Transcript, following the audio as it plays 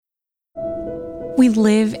We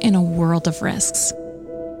live in a world of risks,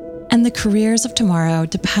 and the careers of tomorrow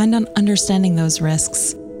depend on understanding those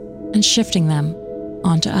risks and shifting them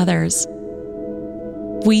onto others.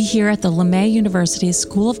 We here at the LeMay University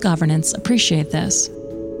School of Governance appreciate this,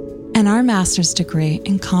 and our master's degree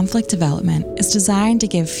in conflict development is designed to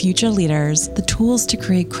give future leaders the tools to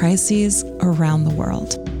create crises around the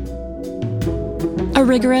world. A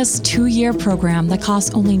rigorous 2-year program that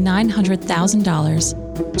costs only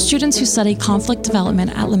 $900,000, students who study conflict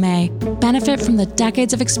development at LeMay benefit from the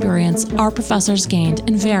decades of experience our professors gained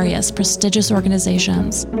in various prestigious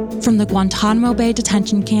organizations, from the Guantanamo Bay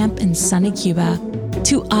detention camp in sunny Cuba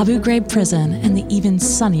to Abu Ghraib prison in the even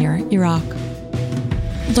sunnier Iraq.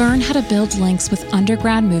 Learn how to build links with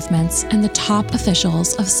underground movements and the top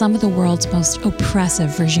officials of some of the world's most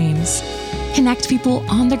oppressive regimes. Connect people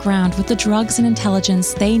on the ground with the drugs and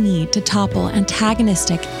intelligence they need to topple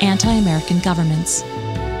antagonistic anti-American governments.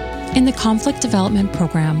 In the Conflict Development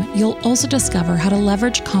Program, you'll also discover how to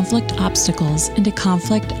leverage conflict obstacles into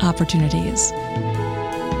conflict opportunities.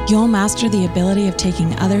 You'll master the ability of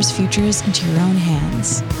taking others' futures into your own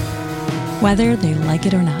hands, whether they like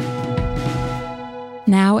it or not.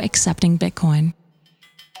 Now accepting Bitcoin.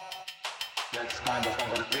 That's kind of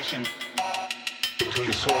conversation to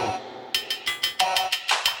the soul.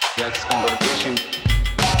 That's conversation to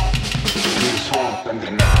the soul and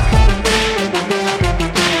the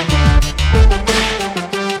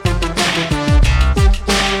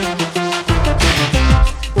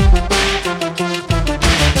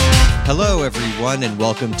Hello, everyone, and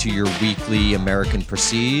welcome to your weekly American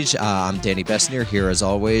Prestige. I'm Danny Bessner here, as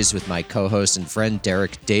always, with my co-host and friend,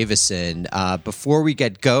 Derek Davison. Before we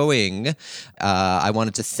get going, I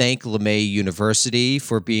wanted to thank LeMay University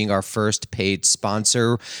for being our first paid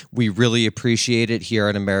sponsor. We really appreciate it here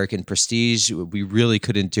at American Prestige. We really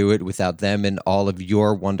couldn't do it without them and all of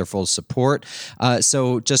your wonderful support.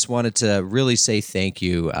 So just wanted to really say thank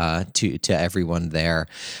you to everyone there.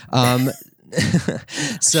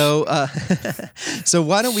 So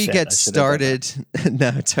why don't we get started?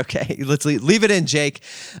 No, it's okay. Let's leave it in, Jake.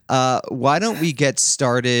 Why don't we get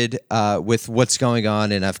started with what's going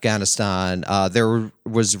on in Afghanistan? There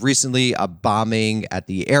was recently a bombing at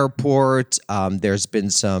the airport. There's been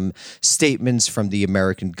some statements from the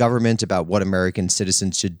American government about what American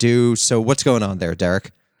citizens should do. So what's going on there,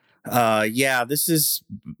 Derek? Yeah, this is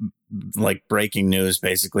like breaking news,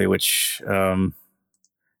 basically, which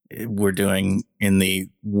we're doing in the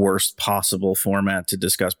worst possible format to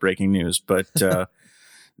discuss breaking news. But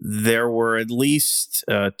there were at least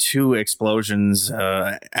 2 explosions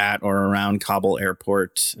at or around Kabul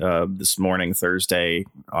airport this morning, Thursday,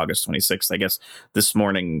 August 26th, I guess this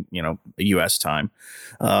morning, U.S. time.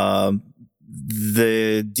 The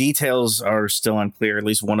details are still unclear. At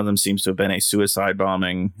least one of them seems to have been a suicide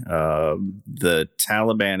bombing. The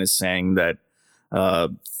Taliban is saying that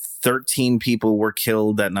 13 people were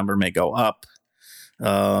killed. That number may go up.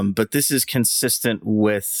 But this is consistent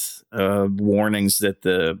with warnings that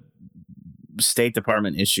the State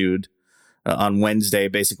Department issued on Wednesday,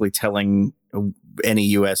 basically telling any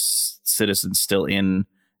U.S. citizens still in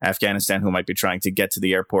Afghanistan who might be trying to get to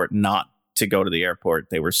the airport not to go to the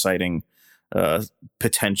airport. They were citing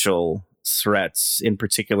potential threats, in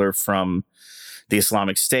particular from the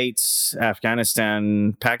Islamic State's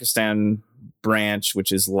Afghanistan, Pakistan branch,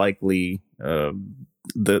 which is likely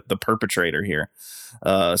the perpetrator here.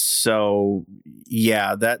 So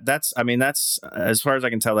yeah, that's as far as I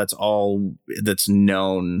can tell, that's all that's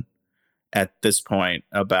known at this point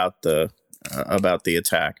about the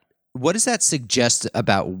attack. What does that suggest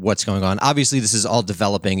about what's going on? Obviously, this is all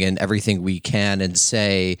developing, and everything we can and do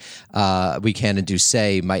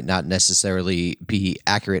say might not necessarily be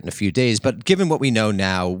accurate in a few days. But given what we know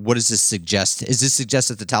now, what does this suggest? Is this suggest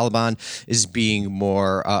that the Taliban is being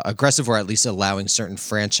more aggressive, or at least allowing certain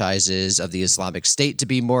franchises of the Islamic State to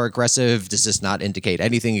be more aggressive? Does this not indicate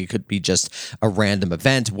anything? It could be just a random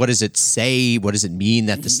event. What does it say? What does it mean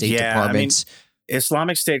that the State Department?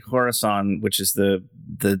 Islamic State Khorasan, which is the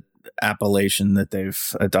appellation that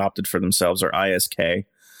they've adopted for themselves, or ISK.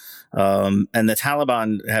 And the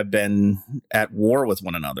Taliban have been at war with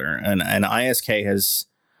one another. And ISK has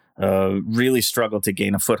really struggled to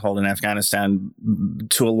gain a foothold in Afghanistan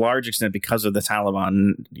to a large extent because of the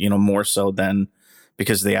Taliban, more so than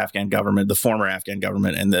because of the Afghan government, the former Afghan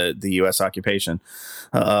government, and the U.S. occupation.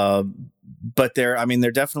 But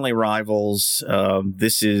they're definitely rivals.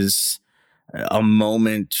 This is a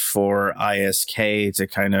moment for ISK to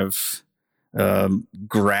kind of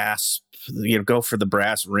grasp go for the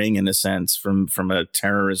brass ring in a sense from a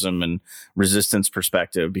terrorism and resistance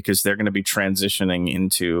perspective, because they're going to be transitioning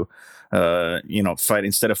into fight,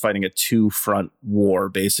 instead of fighting a two-front war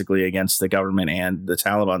basically against the government and the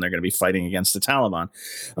Taliban, they're going to be fighting against the Taliban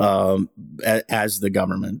as the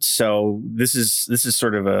government. So this is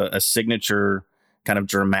sort of a signature kind of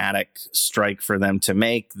dramatic strike for them to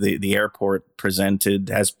make. The airport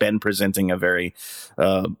has been presenting a very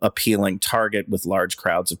appealing target with large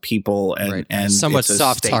crowds of people, and somewhat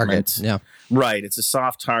soft target. Yeah, right. It's a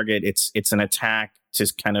soft target. It's an attack to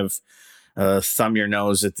kind of thumb your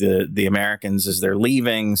nose at the Americans as they're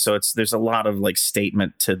leaving. So there's a lot of like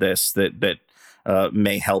statement to this that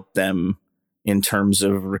may help them in terms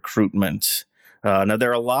of recruitment. Now there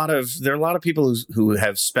are a lot of people who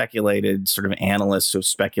have speculated, sort of analysts who have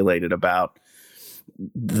speculated about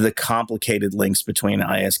the complicated links between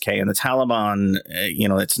ISK and the Taliban.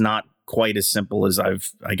 It's not quite as simple as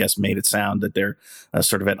I've made it sound, that they're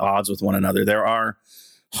sort of at odds with one another. There are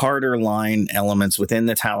harder line elements within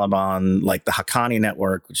the Taliban, like the Haqqani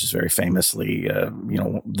network, which is very famously,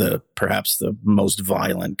 perhaps the most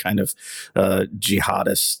violent kind of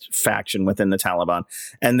jihadist faction within the Taliban.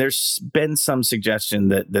 And there's been some suggestion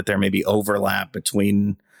that there may be overlap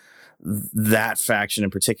between that faction in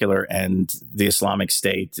particular and the Islamic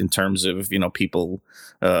State in terms of, people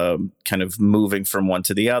kind of moving from one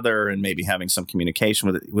to the other and maybe having some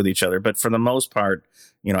communication with each other. But for the most part,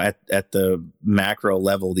 at the macro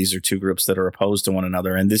level, these are two groups that are opposed to one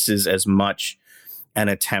another. And this is as much an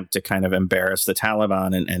attempt to kind of embarrass the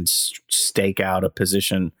Taliban and stake out a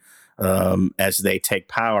position as they take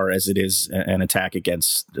power as it is an attack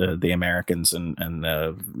against the Americans and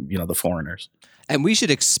the foreigners. And we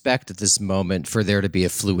should expect at this moment for there to be a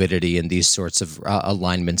fluidity in these sorts of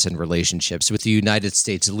alignments and relationships. With the United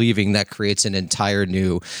States leaving, that creates an entire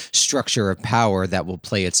new structure of power that will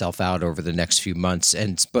play itself out over the next few months.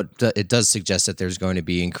 But it does suggest that there's going to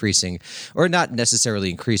be increasing, or not necessarily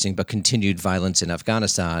increasing, but continued violence in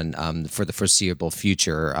Afghanistan for the foreseeable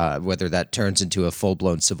future, whether that turns into a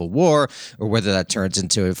full-blown civil war or whether that turns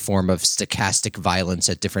into a form of stochastic violence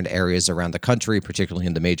at different areas around the country, particularly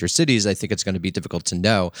in the major cities. I think it's going to be difficult to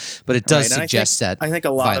know, but it does suggest that I think a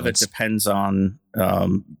lot of it depends on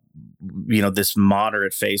this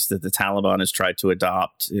moderate face that the Taliban has tried to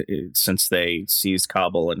adopt since they seized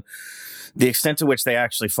Kabul, and the extent to which they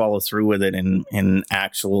actually follow through with it in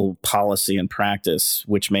actual policy and practice,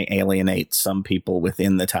 which may alienate some people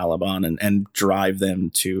within the Taliban and drive them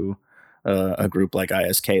to a group like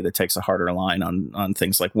ISK that takes a harder line on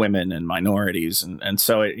things like women and minorities. And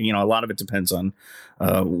so, a lot of it depends on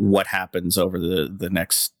what happens over the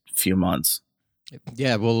next few months.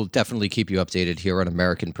 Yeah, we'll definitely keep you updated here on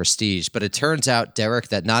American Prestige. But it turns out, Derek,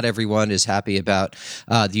 that not everyone is happy about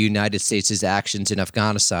the United States' actions in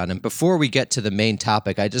Afghanistan. And before we get to the main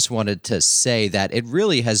topic, I just wanted to say that it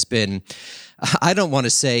really has been, I don't want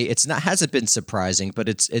to say hasn't been surprising, but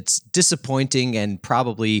it's disappointing and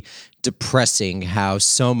probably depressing how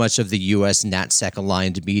so much of the U.S.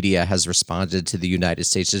 NatSec-aligned media has responded to the United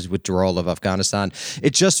States' withdrawal of Afghanistan.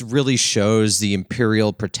 It just really shows the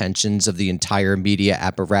imperial pretensions of the entire media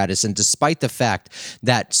apparatus. And despite the fact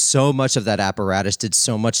that so much of that apparatus did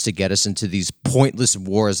so much to get us into these pointless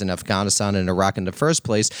wars in Afghanistan and Iraq in the first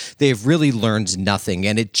place, they've really learned nothing.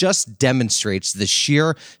 And it just demonstrates the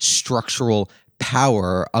sheer structural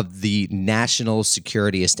power of the national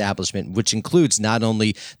security establishment, which includes not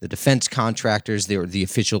only the defense contractors, the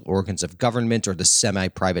official organs of government, or the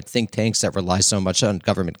semi-private think tanks that rely so much on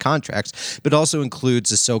government contracts, but also includes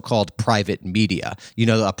the so-called private media.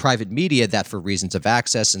 A private media that, for reasons of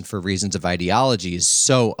access and for reasons of ideology, is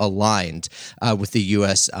so aligned with the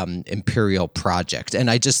U.S. Imperial project. And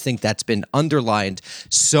I just think that's been underlined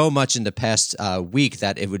so much in the past week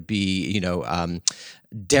that it would be,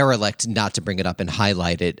 derelict not to bring it up and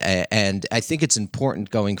highlight it. And I think it's important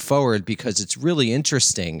going forward because it's really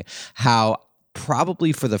interesting how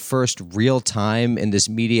probably for the first real time in this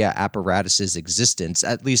media apparatus's existence,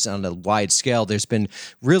 at least on a wide scale, there's been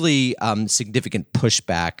really significant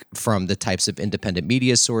pushback from the types of independent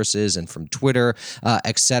media sources and from Twitter,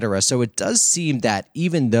 et cetera. So it does seem that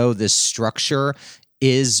even though this structure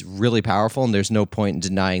is really powerful, and there's no point in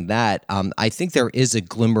denying that, I think there is a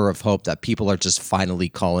glimmer of hope that people are just finally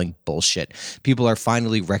calling bullshit. People are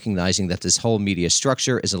finally recognizing that this whole media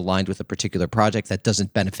structure is aligned with a particular project that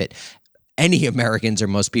doesn't benefit any Americans or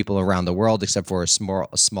most people around the world, except for a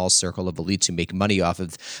small circle of elites who make money off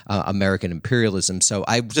of American imperialism. So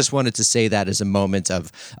I just wanted to say that as a moment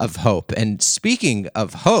of hope. And speaking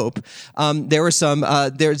of hope, there were some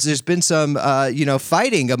there's been some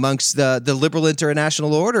fighting amongst the liberal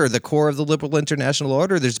international order, the core of the liberal international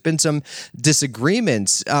order. There's been some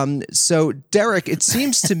disagreements. So Derek, it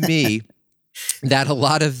seems to me that a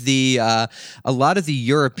lot of the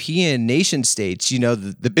European nation states,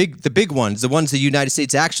 the big ones, the ones the United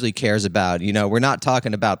States actually cares about, we're not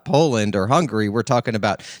talking about Poland or Hungary. We're talking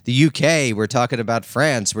about the UK. We're talking about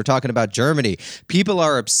France. We're talking about Germany. People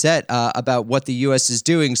are upset about what the U.S. is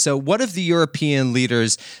doing. So what have the European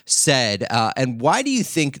leaders said? And why do you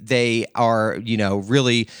think they are,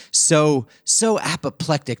 really so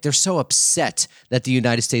apoplectic? They're so upset that the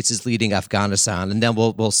United States is leading Afghanistan. And then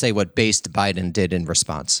we'll say what based Biden did in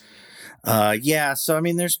response. So I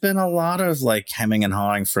mean, there's been a lot of hemming and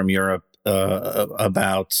hawing from Europe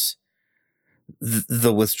about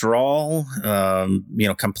the withdrawal,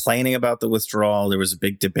 complaining about the withdrawal. There was a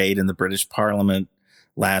big debate in the British Parliament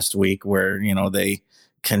last week where, they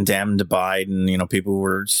condemned Biden. People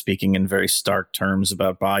were speaking in very stark terms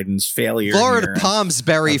about Biden's failure. Lord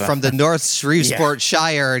Palmsbury from the North Shreveport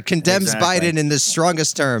Shire condemns Biden in the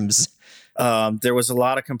strongest terms. There was a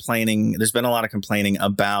lot of complaining. There's been a lot of complaining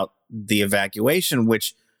about the evacuation,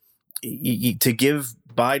 which to give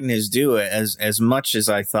Biden his due, as much as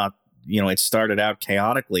I thought, it started out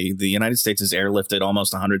chaotically, the United States has airlifted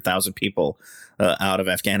almost 100,000 people out of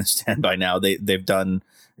Afghanistan by now. They've done,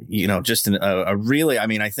 just a really,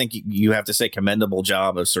 I think you have to say commendable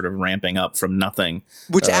job of sort of ramping up from nothing.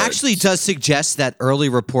 Which actually does suggest that early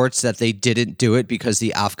reports that they didn't do it because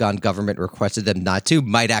the Afghan government requested them not to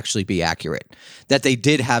might actually be accurate. That they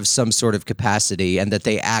did have some sort of capacity and that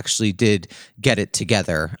they actually did get it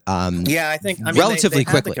together. I think relatively they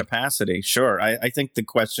quickly. Had the capacity, sure. I think the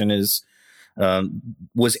question is,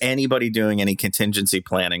 was anybody doing any contingency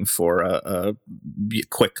planning for a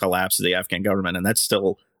quick collapse of the Afghan government? And that's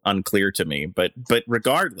still unclear to me. But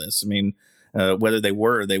regardless, whether they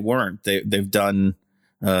were or they weren't, they've done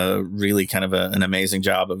really kind of an amazing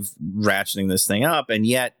job of ratcheting this thing up. And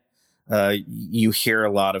yet you hear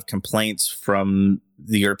a lot of complaints from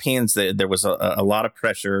the Europeans that there was a lot of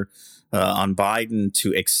pressure on Biden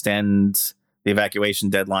to extend the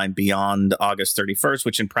evacuation deadline beyond August 31st,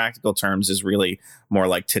 which in practical terms is really more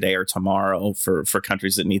like today or tomorrow for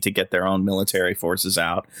countries that need to get their own military forces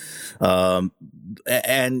out. And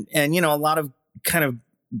a lot of kind of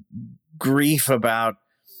grief about,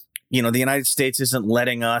 the United States isn't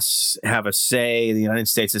letting us have a say. The United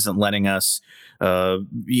States isn't letting us,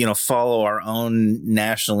 follow our own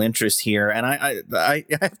national interest here. And I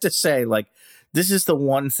have to say, this is the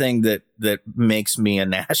one thing that makes me a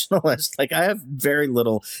nationalist. I have very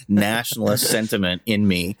little nationalist sentiment in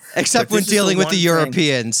me, except when dealing with the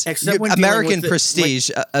Europeans. American prestige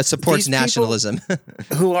supports nationalism.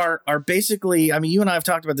 Who are basically, you and I have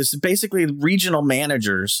talked about this, basically regional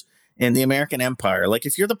managers in the American empire.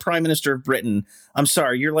 If you're the Prime Minister of Britain, I'm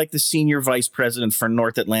sorry, you're like the senior vice president for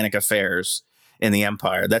North Atlantic affairs in the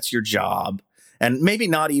empire. That's your job. And maybe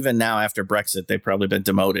not even now after Brexit, they've probably been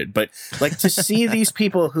demoted. But to see these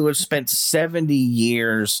people who have spent 70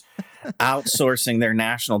 years outsourcing their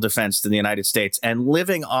national defense to the United States and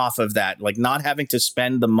living off of that, not having to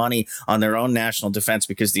spend the money on their own national defense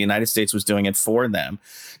because the United States was doing it for them,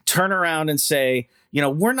 turn around and say,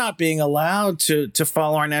 we're not being allowed to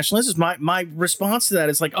follow our national interests. My response to that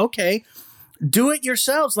is okay, do it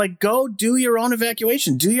yourselves. Go do your own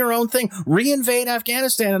evacuation. Do your own thing. Reinvade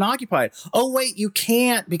Afghanistan and occupy it. Oh, wait, you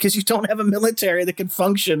can't because you don't have a military that can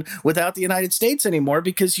function without the United States anymore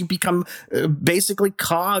because you become basically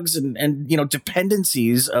cogs and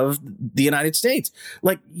dependencies of the United States.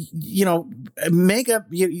 There's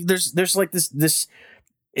this.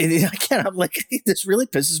 I can't. This really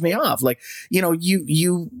pisses me off.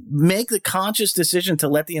 You make the conscious decision to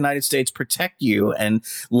let the United States protect you and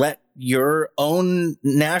let your own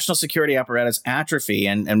national security apparatus atrophy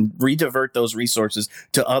and redivert those resources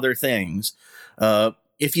to other things.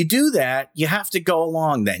 If you do that, you have to go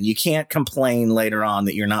along then. You can't complain later on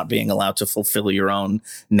that you're not being allowed to fulfill your own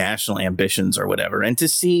national ambitions or whatever. And to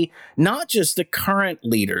see not just the current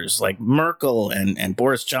leaders like Merkel and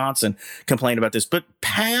Boris Johnson complain about this, but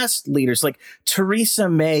past leaders like Theresa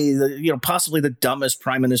May, possibly the dumbest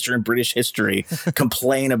prime minister in British history,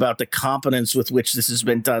 complain about the competence with which this has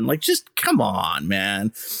been done. Just come on,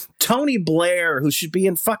 man. Tony Blair, who should be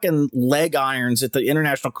in fucking leg irons at the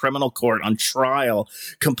International Criminal Court on trial,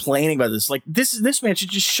 complaining about this. This man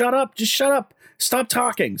should just shut up. Just shut up. Stop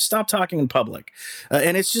talking in public.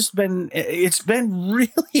 And it's been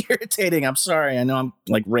really irritating. I'm sorry. I know I'm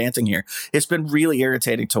like ranting here. It's been really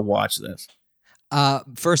irritating to watch this.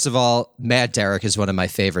 First of all, Mad Derek is one of my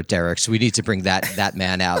favorite Dereks. We need to bring that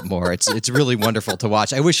man out more. It's really wonderful to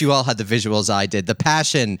watch. I wish you all had the visuals I did. The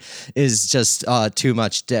passion is just too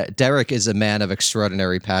much. Derek is a man of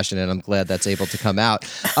extraordinary passion, and I'm glad that's able to come out.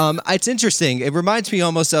 It's interesting. It reminds me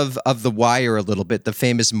almost of The Wire a little bit, the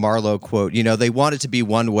famous Marlowe quote. They want it to be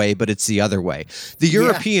one way, but it's the other way. The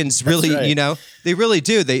Europeans really, right. They really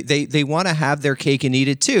do. They want to have their cake and eat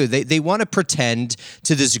it too. They want to pretend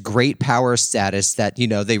to this great power status that,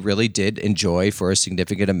 they really did enjoy for a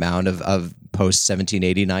significant amount of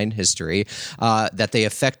post-1789 history, that they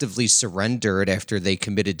effectively surrendered after they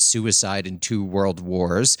committed suicide in 2 world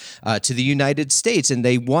wars to the United States. And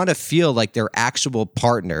they want to feel like they're actual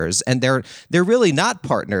partners, and they're really not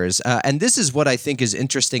partners. And this is what I think is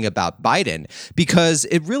interesting about Biden, because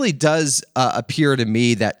it really does appear to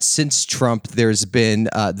me that since Trump, there's been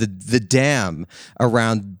the dam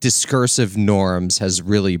around discursive norms has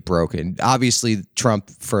really broken. Obviously, Trump,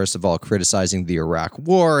 first of all, criticizing the Iraq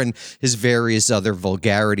War and his various other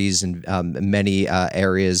vulgarities in many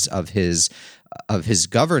areas of his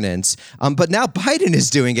governance. But now Biden is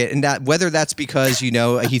doing it, and whether that's because,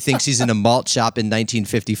 he thinks he's in a malt shop in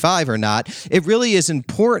 1955 or not, it really is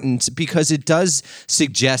important because it does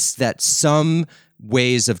suggest that some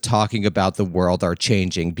ways of talking about the world are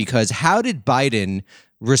changing. Because how did Biden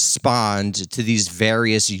respond to these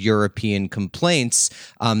various European complaints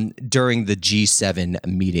during the G7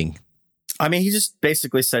 meeting? I mean, he just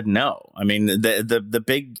basically said no. I mean, the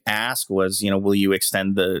big ask was, will you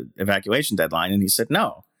extend the evacuation deadline? And he said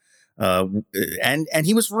no. And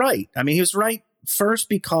he was right. I mean, he was right first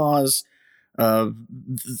because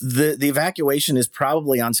the evacuation is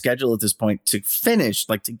probably on schedule at this point to finish,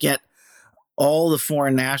 like to get all the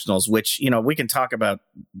foreign nationals, which, we can talk about,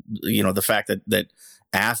 the fact that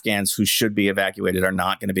Afghans who should be evacuated are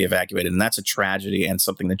not going to be evacuated. And that's a tragedy and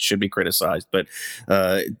something that should be criticized. But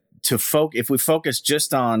if we focus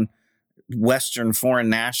just on Western foreign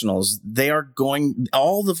nationals,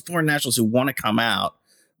 all the foreign nationals who want to come out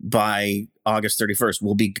by August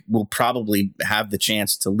 31st will probably have the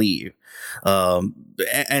chance to leave.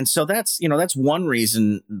 And so that's one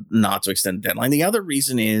reason not to extend the deadline. The other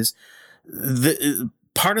reason is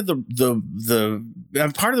part of the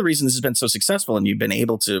reason this has been so successful and you've been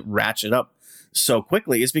able to ratchet up so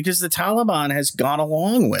quickly is because the Taliban has gone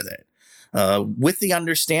along with it, with the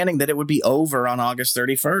understanding that it would be over on August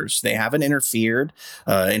 31st. They haven't interfered.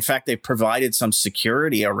 In fact, they've provided some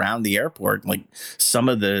security around the airport. Like some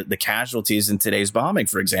of the casualties in today's bombing,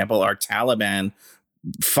 for example, are Taliban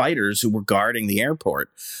fighters who were guarding the airport.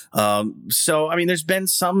 So, I mean, there's been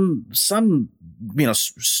some strain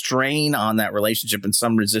on that relationship and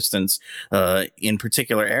some resistance in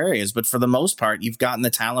particular areas. But for the most part, you've gotten the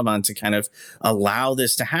Taliban to kind of allow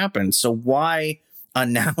this to happen. So why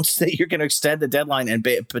announce that you're going to extend the deadline and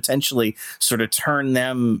potentially sort of turn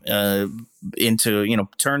them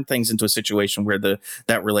turn things into a situation where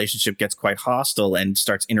that relationship gets quite hostile and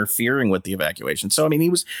starts interfering with the evacuation. So, I mean, he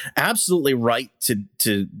was absolutely right to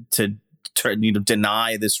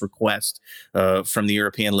deny this request from the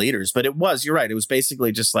European leaders. But you're right. It was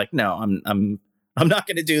basically just like, no, I'm not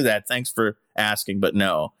going to do that. Thanks for asking, but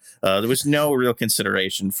no. There was no real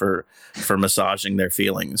consideration for massaging their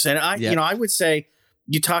feelings. And I would say,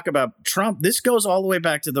 you talk about Trump, this goes all the way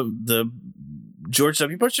back to the George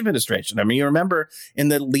W. Bush administration. I mean, you remember in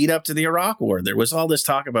the lead up to the Iraq War, there was all this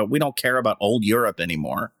talk about we don't care about old Europe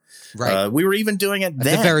anymore. Right. We were even doing it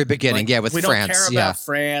then. At the very beginning, with we France. We don't care about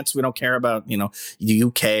France. We don't care about, the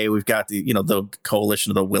UK. We've got the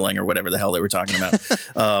coalition of the willing or whatever the hell they were talking about.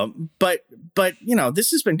 But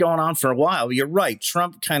this has been going on for a while. You're right.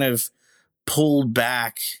 Trump kind of pulled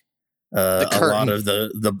back a lot of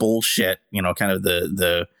the bullshit, kind of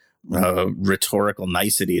the rhetorical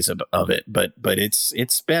niceties of it. But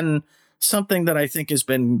it's been something that I think has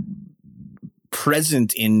been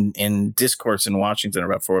present in discourse in Washington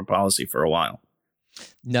about foreign policy for a while.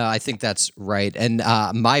 No, I think that's right. And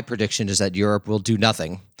my prediction is that Europe will do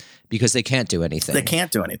nothing because they can't do anything. They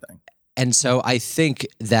can't do anything. And so I think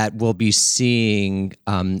that we'll be seeing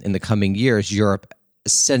in the coming years, Europe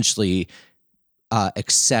essentially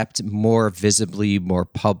accept more visibly, more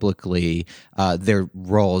publicly their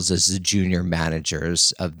roles as the junior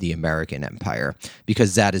managers of the American empire,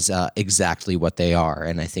 because that is exactly what they are.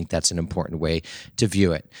 And I think that's an important way to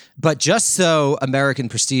view it. But just so American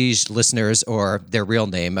Prestige listeners, or their real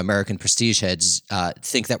name, American Prestige heads,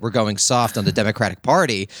 think that we're going soft on the Democratic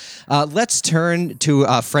Party, let's turn to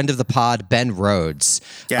a friend of the pod, Ben Rhodes.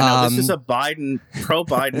 Yeah, no, this is a pro-Biden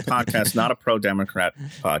podcast, not a pro-Democrat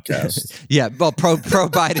podcast. Yeah, well,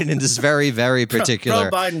 pro-Biden in this very, very particular...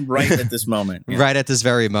 Pro-Biden right at this moment. Yeah. Right at this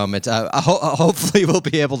very moment. Hopefully we'll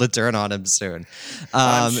be able to turn on him soon.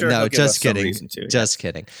 I'm sure no, he'll give just us some kidding. reason to, yeah. Just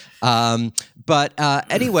kidding. But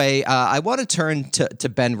anyway, I want to turn to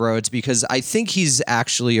Ben Rhodes because I think he's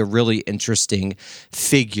actually a really interesting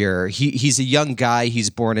figure. He's a young guy. He's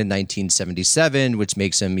born in 1977, which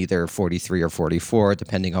makes him either 43 or 44,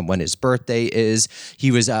 depending on when his birthday is.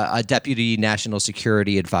 He was a deputy national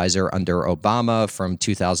security advisor under Obama from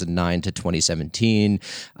 2009 to 2017,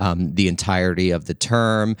 the entirety of the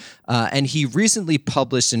term. And he recently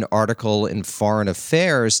published an article in Foreign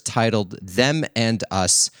Affairs titled "Them and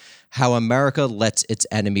Us: How America Lets Its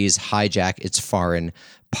Enemies Hijack Its Foreign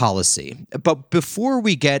Policy." But before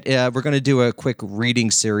we get, we're going to do a quick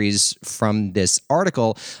reading series from this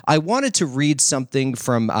article. I wanted to read something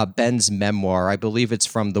from Ben's memoir. I believe it's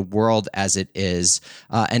from The World as It Is,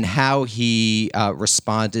 and how he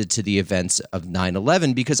responded to the events of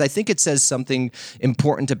 9/11, because I think it says something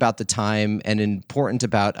important about the time and important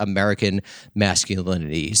about American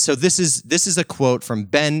masculinity. So this is a quote from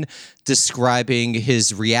Ben describing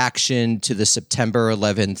his reaction to the September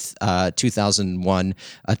 11th, 2001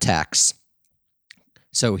 attacks.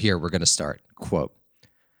 So here we're going to start. Quote,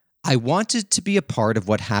 "I wanted to be a part of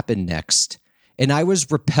what happened next, and I was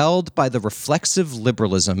repelled by the reflexive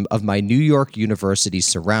liberalism of my New York University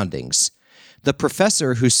surroundings. The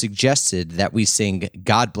professor who suggested that we sing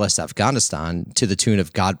God Bless Afghanistan to the tune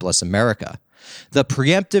of God Bless America, the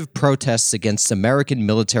preemptive protests against American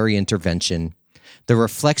military intervention, the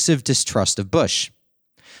reflexive distrust of Bush.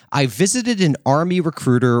 I visited an Army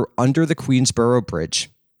recruiter under the Queensboro Bridge.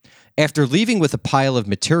 After leaving with a pile of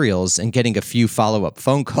materials and getting a few follow-up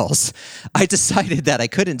phone calls, I decided that I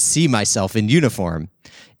couldn't see myself in uniform.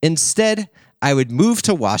 Instead, I would move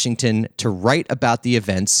to Washington to write about the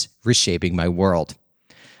events reshaping my world.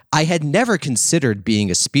 I had never considered being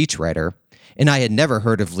a speechwriter, and I had never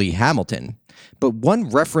heard of Lee Hamilton. But one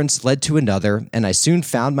reference led to another, and I soon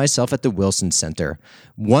found myself at the Wilson Center,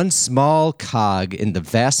 one small cog in the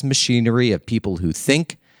vast machinery of people who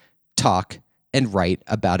think, talk, and write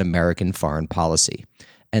about American foreign policy."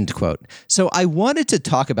 End quote. So I wanted to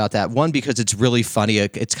talk about that, one, because it's really funny.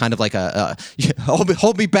 It's kind of like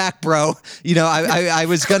hold me back, bro. You know, I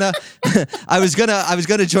was gonna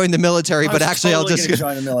join the military, but actually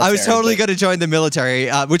I was totally gonna join the military,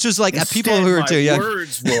 which was like people who are too young.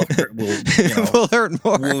 Words will will hurt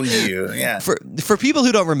more. Wound you. Yeah. For people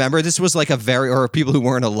who don't remember, this was like or people who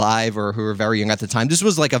weren't alive or who were very young at the time, this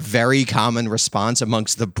was like a very common response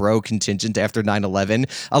amongst the bro contingent after 9/11.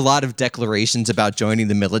 A lot of declarations about joining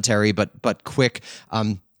the military, but quick,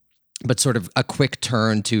 but sort of a quick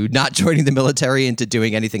turn to not joining the military and to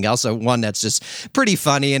doing anything else. So one, that's just pretty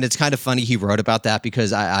funny. And it's kind of funny he wrote about that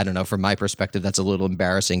because I don't know, from my perspective, that's a little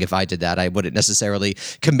embarrassing. If I did that, I wouldn't necessarily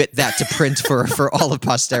commit that to print for all of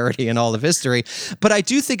posterity and all of history. But I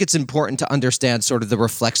do think it's important to understand sort of the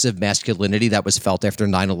reflexive masculinity that was felt after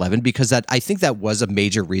 9/11, because I think that was a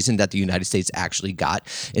major reason that the United States actually got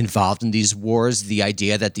involved in these wars. The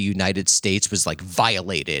idea that the United States was like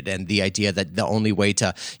violated, and the idea that the only way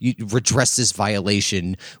to redress this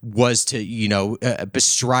violation was to,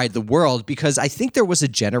 bestride the world, because I think there was a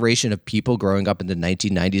generation of people growing up in the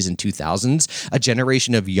 1990s and 2000s, a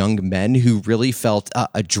generation of young men who really felt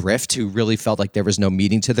adrift, who really felt like there was no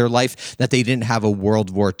meaning to their life, that they didn't have a World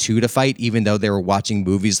War II to fight, even though they were watching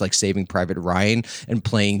movies like Saving Private Ryan and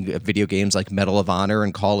playing video games like Medal of Honor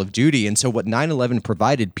and Call of Duty. And so what 9/11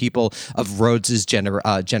 provided people of Rhodes's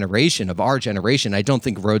generation, of our generation, I don't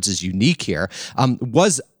think Rhodes is unique here,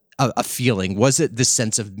 was a feeling, was it the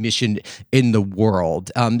sense of mission in the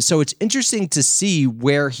world? So it's interesting to see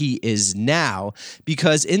where he is now,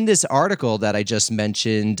 because in this article that I just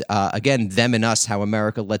mentioned, again, Them and Us: How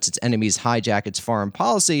America Lets Its Enemies Hijack Its Foreign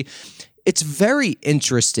Policy, it's very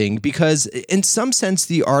interesting because in some sense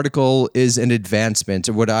the article is an advancement,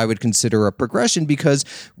 or what I would consider a progression, because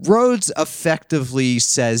Rhodes effectively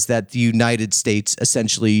says that the United States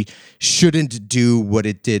essentially shouldn't do what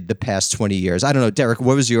it did the past 20 years. I don't know, Derek,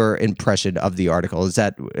 what was your impression of the article? Is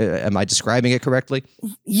that, am I describing it correctly?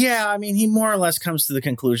 Yeah, I mean, he more or less comes to the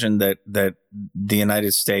conclusion that the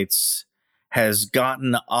United States has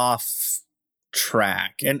gotten off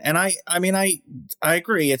track. And I mean I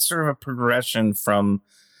agree. It's sort of a progression from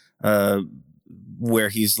where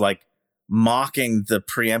he's like mocking the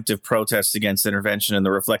preemptive protests against intervention and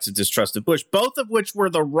the reflexive distrust of Bush, both of which were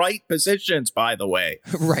the right positions, by the way.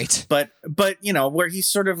 Right. But where he's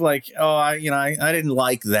sort of like, oh, I didn't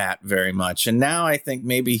like that very much. And now I think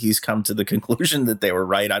maybe he's come to the conclusion that they were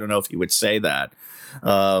right. I don't know if he would say that.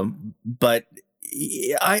 But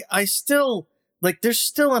I still, like, there's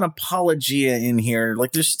still an apologia in here.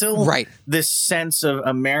 Like, there's still this sense of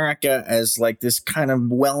America as like this kind of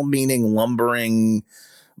well-meaning, lumbering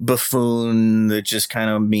buffoon that just kind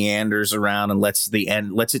of meanders around and lets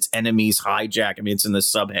its enemies hijack. I mean, it's in the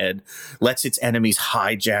subhead, lets its enemies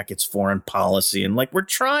hijack its foreign policy. And like, we're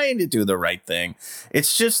trying to do the right thing.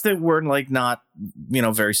 It's just that we're like not,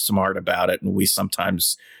 very smart about it. And we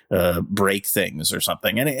sometimes break things or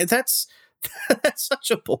something. And that's such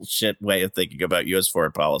a bullshit way of thinking about U.S.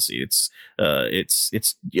 foreign policy. It's.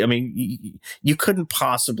 I mean, you couldn't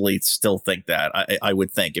possibly still think that. I would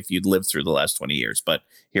think if you'd lived through the last 20 years, but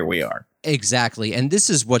here we are. Exactly. And this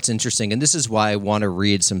is what's interesting. And this is why I want to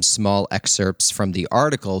read some small excerpts from the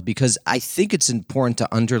article, because I think it's important to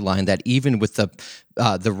underline that even with the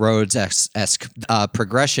Rhodes-esque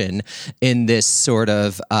progression in this sort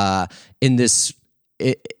of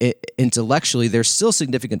intellectually, there's still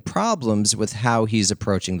significant problems with how he's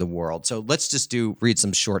approaching the world. So let's just read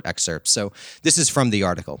some short excerpts. So this is from the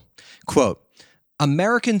article. Quote,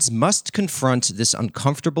 Americans must confront this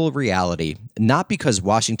uncomfortable reality, not because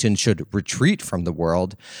Washington should retreat from the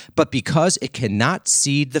world, but because it cannot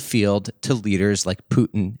cede the field to leaders like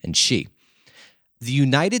Putin and Xi. The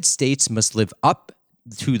United States must live up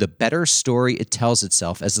to the better story it tells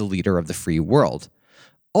itself as the leader of the free world.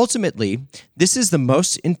 Ultimately, this is the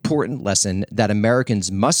most important lesson that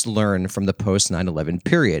Americans must learn from the post-9/11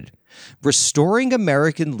 period. Restoring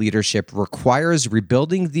American leadership requires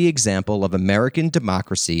rebuilding the example of American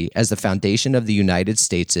democracy as the foundation of the United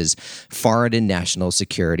States' foreign and national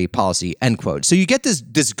security policy, end quote. So you get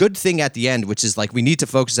this good thing at the end, which is like, we need to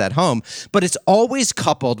focus at home, but it's always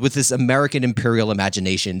coupled with this American imperial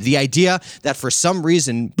imagination. The idea that for some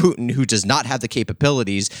reason, Putin, who does not have the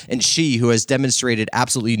capabilities, and Xi, who has demonstrated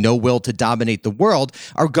absolutely no will to dominate the world,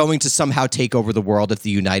 are going to somehow take over the world if the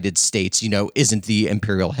United States, isn't the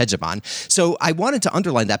imperial hegemon. So I wanted to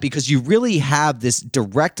underline that because you really have this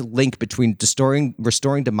direct link between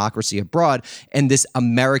restoring democracy abroad and this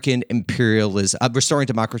American imperialism, restoring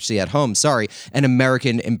democracy at home, and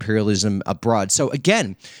American imperialism abroad. So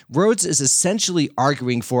again, Rhodes is essentially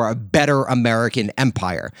arguing for a better American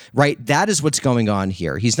empire, right? That is what's going on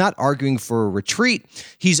here. He's not arguing for a retreat.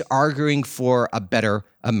 He's arguing for a better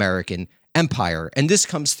American empire. And this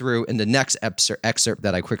comes through in the next excerpt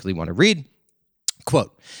that I quickly want to read.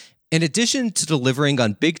 Quote, in addition to delivering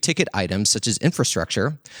on big-ticket items such as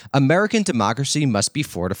infrastructure, American democracy must be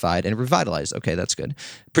fortified and revitalized. Okay, that's good.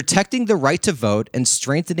 Protecting the right to vote and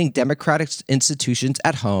strengthening democratic institutions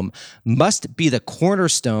at home must be the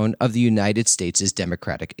cornerstone of the United States'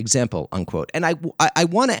 democratic example, unquote. And I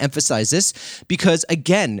want to emphasize this because,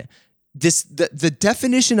 again, the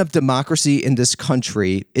definition of democracy in this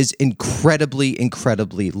country is incredibly,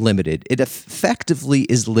 incredibly limited. It effectively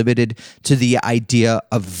is limited to the idea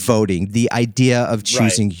of voting, the idea of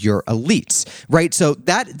choosing your elites, right? So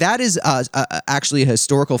that is actually a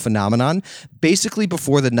historical phenomenon. Basically,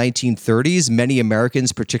 before the 1930s, many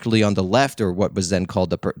Americans, particularly on the left, or what was then called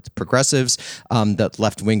the progressives, the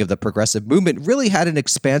left wing of the progressive movement, really had an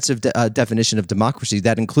expansive definition of democracy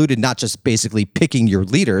that included not just basically picking your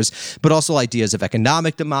leaders, but also ideas of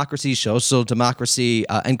economic democracy, social democracy,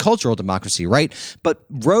 and cultural democracy, right? But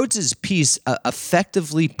Rhodes's piece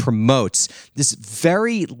effectively promotes this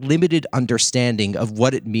very limited understanding of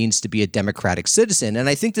what it means to be a democratic citizen. And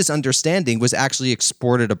I think this understanding was actually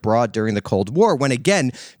exported abroad during the Cold War, when,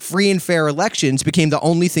 again, free and fair elections became the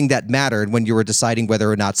only thing that mattered when you were deciding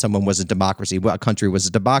whether or not someone was a democracy, what a country was a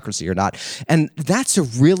democracy or not. And that's a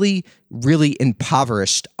really, really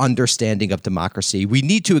impoverished understanding of democracy. We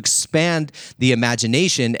need to expand the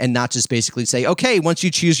imagination and not just basically say, okay, once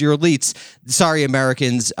you choose your elites, sorry,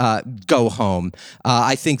 Americans, go home.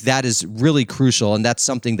 I think that is really crucial, and that's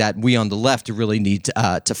something that we on the left really need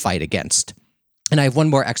to fight against. And I have one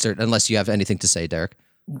more excerpt, unless you have anything to say, Derek.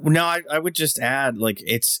 No, I would just add, like,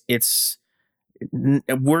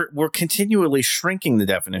 we're continually shrinking the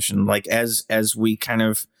definition, like as we kind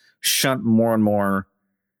of shunt more and more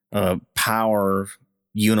power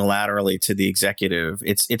unilaterally to the executive.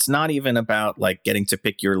 It's not even about like getting to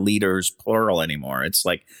pick your leaders plural anymore. It's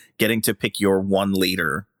like getting to pick your one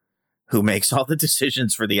leader who makes all the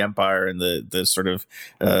decisions for the empire, and the sort of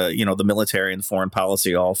the military and foreign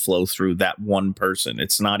policy all flow through that one person.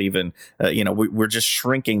 It's not even we're just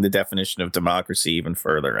shrinking the definition of democracy even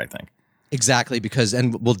further, I think. Exactly, because,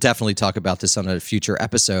 and we'll definitely talk about this on a future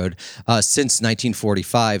episode, since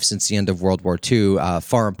 1945, since the end of World War II,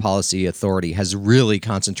 foreign policy authority has really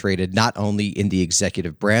concentrated not only in the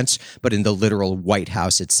executive branch, but in the literal White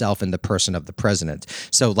House itself and the person of the president.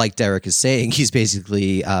 So like Derek is saying, he's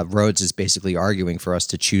basically, Rhodes is basically arguing for us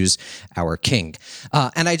to choose our king.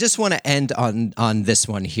 And I just want to end on this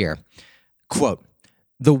one here. Quote,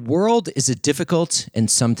 "The world is a difficult and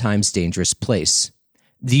sometimes dangerous place.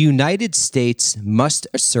 The United States must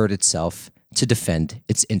assert itself to defend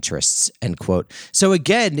its interests," end quote. So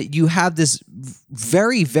again, you have this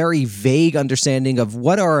very, very vague understanding of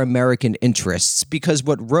what are American interests, because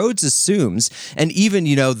what Rhodes assumes, and even,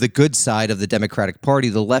 the good side of the Democratic Party,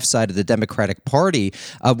 the left side of the Democratic Party,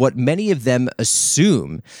 what many of them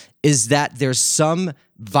assume is that there's some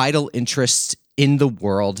vital interest in the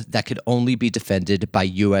world that could only be defended by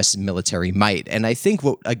U.S. military might. And I think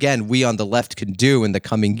what, again, we on the left can do in the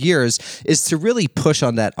coming years is to really push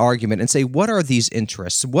on that argument and say, what are these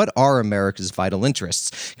interests? What are America's vital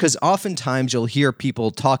interests? Because oftentimes you'll hear people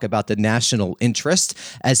talk about the national interest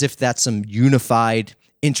as if that's some unified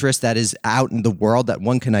interest that is out in the world that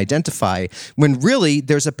one can identify, when really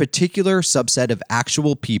there's a particular subset of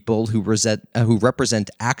actual people who represent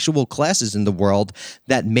actual classes in the world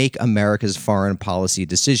that make America's foreign policy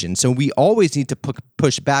decisions. So we always need to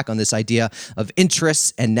push back on this idea of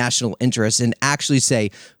interests and national interests and actually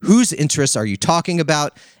say, whose interests are you talking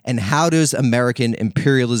about, and how does American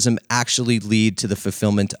imperialism actually lead to the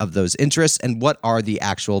fulfillment of those interests, and what are the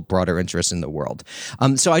actual broader interests in the world?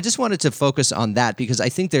 So I just wanted to focus on that, because I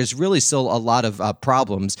think there's really still a lot of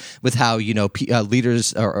problems with how,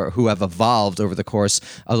 leaders who have evolved over the course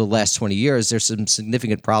of the last 20 years. There's some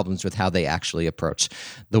significant problems with how they actually approach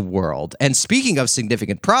the world. And speaking of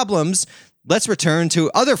significant problems, let's return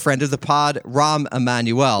to other friend of the pod, Rahm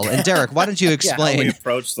Emanuel. And Derek, why don't you explain how we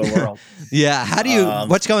approach the world? Yeah, how do you?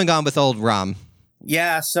 What's going on with old Rahm?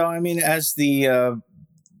 Yeah, so I mean, as the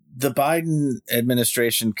Biden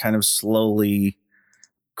administration kind of slowly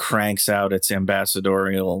cranks out its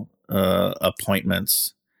ambassadorial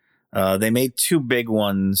appointments, they made two big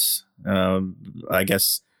ones. I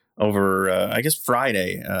guess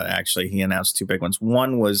Friday. Actually, he announced two big ones.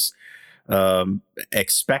 One was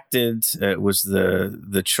expected. It was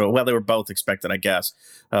the choice. Well, they were both expected, I guess,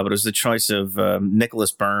 but it was the choice of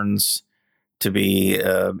Nicholas Burns to be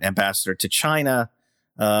ambassador to China,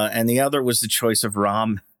 and the other was the choice of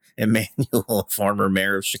Rahm Emanuel, former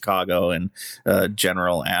mayor of Chicago and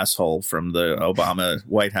general asshole from the Obama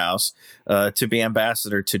White House, to be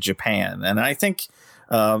ambassador to Japan. And I think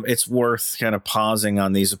it's worth kind of pausing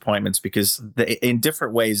on these appointments, because in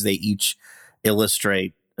different ways they each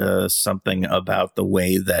illustrate something about the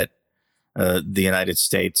way that the United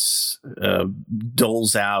States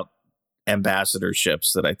doles out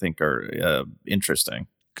ambassadorships that I think are interesting.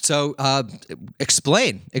 So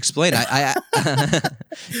explain. I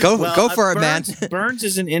go for it, man. Burns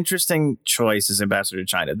is an interesting choice as ambassador to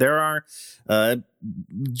China. There are at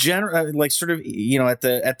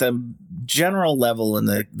the general level in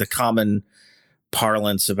the common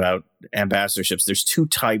parlance about ambassadorships, there's two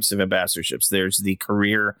types of ambassadorships. There's the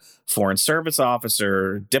career foreign service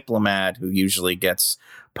officer, diplomat, who usually gets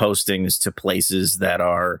postings to places that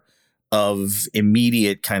are of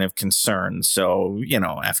immediate kind of concern. So,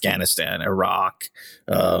 Afghanistan, Iraq,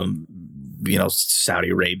 Saudi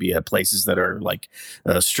Arabia, places that are like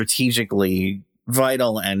strategically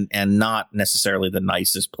vital and not necessarily the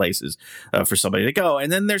nicest places for somebody to go.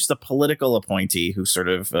 And then there's the political appointee who sort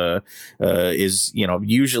of is,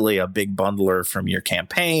 usually a big bundler from your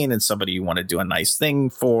campaign and somebody you want to do a nice thing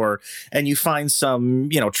for. And you find some,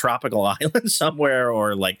 tropical island somewhere,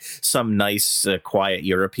 or like some nice, quiet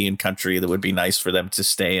European country that would be nice for them to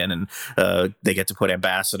stay in. And they get to put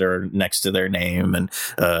ambassador next to their name. And,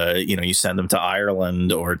 you send them to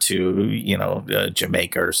Ireland or to,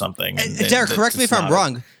 Jamaica or something. And Derek, correct me if I'm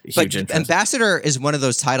wrong, but interest. Ambassador is one of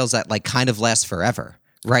those titles that like kind of lasts forever,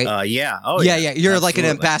 right? Yeah. Oh, yeah. You're absolutely like an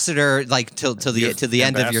ambassador, like till the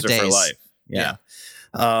end of your days. For life. Yeah.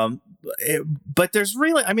 but there's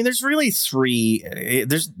really three.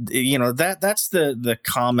 That's the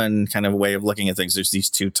common kind of way of looking at things. There's these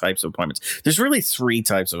two types of appointments. There's really three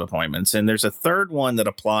types of appointments, and there's a third one that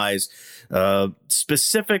applies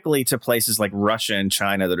specifically to places like Russia and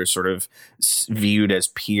China that are sort of viewed as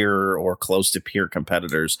peer or close to peer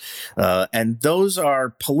competitors. And those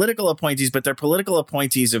are political appointees, but they're political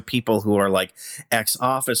appointees of people who are like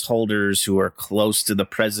ex-office holders who are close to the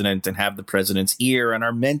president and have the president's ear and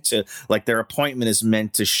are meant to, like, their appointment is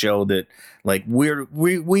meant to show that, like,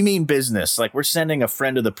 we mean business. Like, we're sending a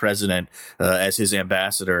friend of the president as his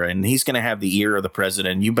ambassador, and he's going to have the ear of the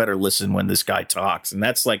president. You better listen when this guy talks. And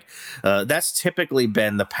that's like that's typically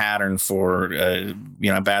been the pattern for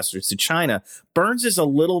ambassadors to China. Burns is a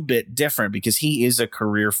little bit different because he is a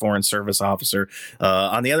career Foreign Service officer.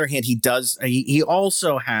 On the other hand, he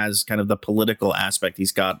also has kind of the political aspect.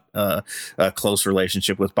 He's got a close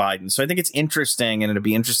relationship with Biden. So I think it's interesting, and it'll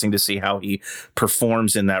be interesting to see how he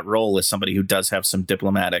performs in that role as somebody who does have some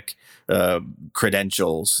diplomatic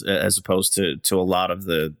credentials, as opposed to a lot of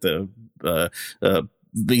the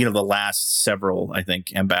last several, I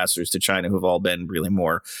think, ambassadors to China who've all been really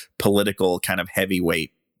more political, kind of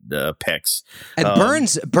heavyweight picks. And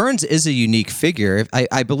Burns is a unique figure.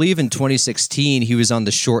 I believe in 2016 he was on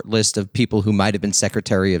the short list of people who might have been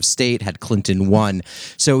Secretary of State had Clinton won.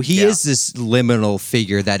 So he is this liminal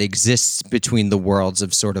figure that exists between the worlds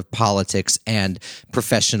of sort of politics and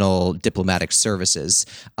professional diplomatic services.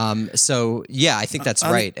 I think that's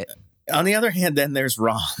right. On the other hand, then there's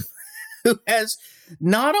Rahm, who has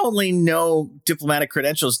not only no diplomatic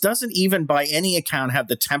credentials, doesn't even by any account have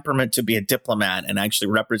the temperament to be a diplomat and actually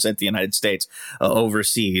represent the United States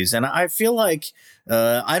overseas. And I feel like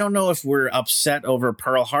I don't know if we're upset over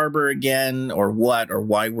Pearl Harbor again or what, or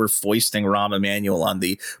why we're foisting Rahm Emanuel on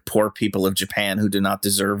the poor people of Japan who do not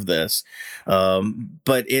deserve this.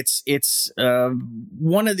 But it's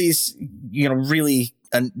one of these, really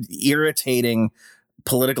irritating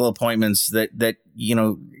political appointments that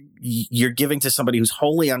you're giving to somebody who's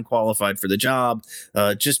wholly unqualified for the job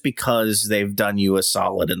just because they've done you a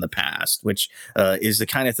solid in the past, which is the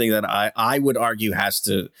kind of thing that I would argue has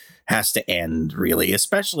to end, really,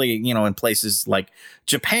 especially, in places like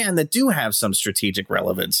Japan that do have some strategic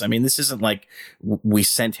relevance. I mean, this isn't like we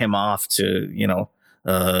sent him off to,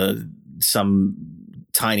 some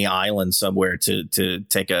tiny island somewhere to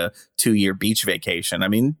take a 2-year beach vacation. I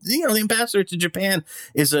mean, the ambassador to Japan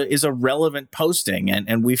is a relevant posting,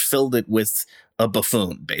 and we filled it with a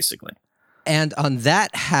buffoon, basically. And on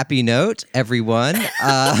that happy note, everyone,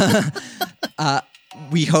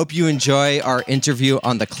 we hope you enjoy our interview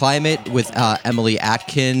on the climate with Emily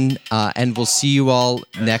Atkin, and we'll see you all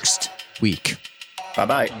next week.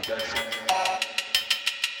 Bye-bye.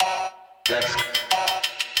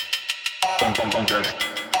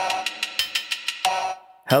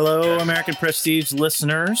 Hello, American Prestige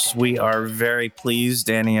listeners. We are very pleased,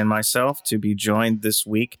 Danny and myself, to be joined this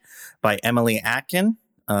week by Emily Atkin,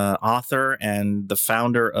 author and the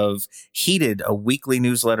founder of Heated, a weekly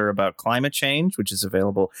newsletter about climate change, which is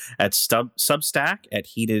available at Substack at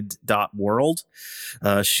heated.world.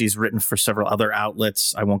 She's written for several other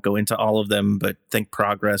outlets. I won't go into all of them, but Think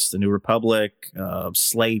Progress, The New Republic,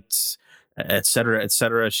 Slate, et cetera, et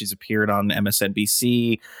cetera. She's appeared on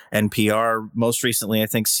MSNBC, NPR, most recently, I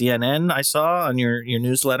think CNN, I saw on your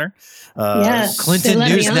newsletter. Yes, Clinton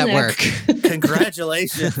News Network.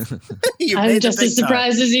 Congratulations. I'm just as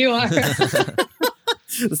surprised as you are.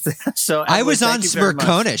 So I was on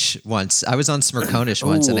Smirkonish once.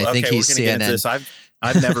 And I think he's CNN.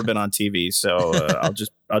 I've never been on TV, so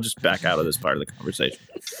I'll just back out of this part of the conversation.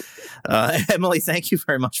 Emily, thank you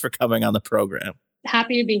very much for coming on the program.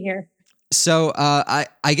 Happy to be here. So I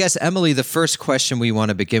guess, Emily, the first question we want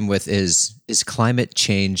to begin with is climate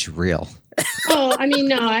change real? Oh, I mean,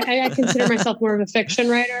 no, I consider myself more of a fiction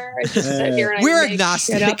writer. I just sit here and we're make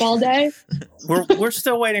agnostic shit up all day. We're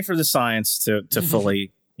still waiting for the science to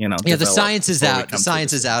fully, Yeah, the science is out. The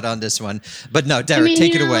science is out on this one. But no, Derek,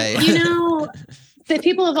 take it away. The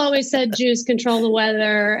people have always said Jews control the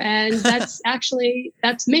weather, and that's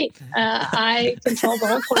me. I control the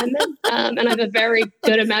whole climate, and I have a very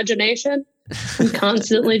good imagination. I'm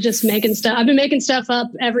constantly just making stuff. I've been making stuff up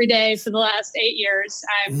every day for the last 8 years.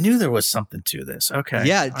 I knew there was something to this. Okay.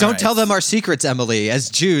 Yeah, don't tell them our secrets, Emily. As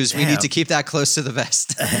Jews, we need to keep that close to the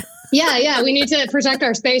vest. Yeah, we need to protect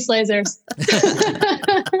our space lasers.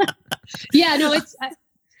 Yeah, no, it's.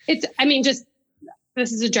 I mean, just.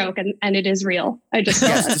 This is a joke, and it is real. I just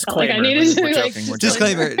felt like I needed to joking.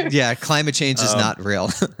 Disclaimer. Yeah, climate change is not real.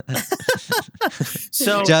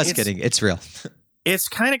 So just kidding. It's real. It's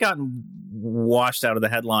kind of gotten washed out of the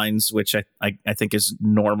headlines, which I think is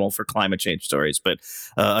normal for climate change stories. But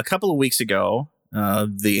a couple of weeks ago,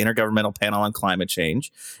 the Intergovernmental Panel on Climate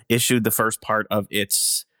Change issued the first part of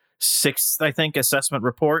its sixth, I think, assessment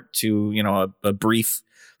report to, a brief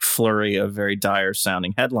flurry of very dire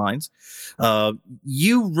sounding headlines.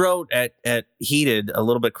 You wrote at Heated a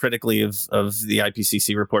little bit critically of the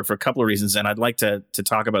IPCC report for a couple of reasons, and I'd like to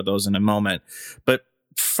talk about those in a moment. But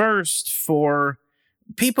first, for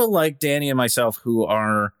people like Danny and myself who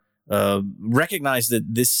are recognize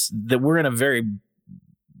that we're in a very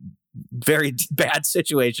bad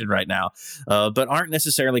situation right now, but aren't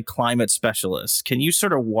necessarily climate specialists. Can you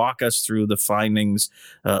sort of walk us through the findings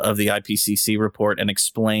of the IPCC report and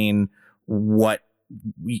explain what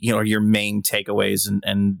your main takeaways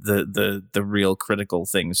and the real critical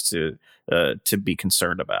things to be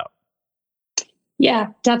concerned about? Yeah,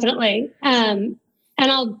 definitely. And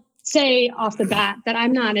I'll say off the bat that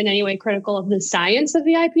I'm not in any way critical of the science of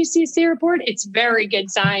the IPCC report. It's very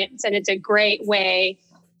good science, and it's a great way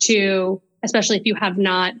to, especially if you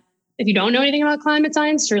don't know anything about climate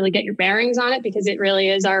science, to really get your bearings on it, because it really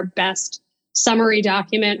is our best summary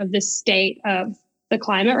document of the state of the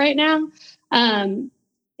climate right now. And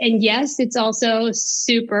yes, it's also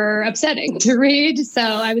super upsetting to read. So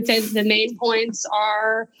I would say the main points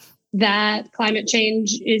are that climate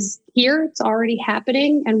change is here. It's already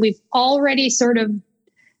happening. And we've already sort of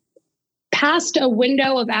passed a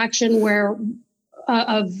window of action where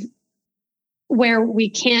we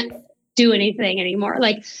can't do anything anymore.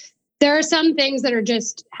 Like, there are some things that are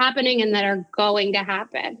just happening and that are going to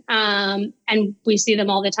happen. And we see them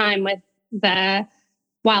all the time with the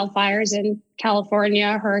wildfires in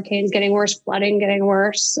California, hurricanes getting worse, flooding getting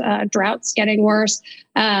worse, droughts getting worse.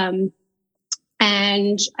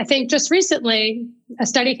 And I think just recently, a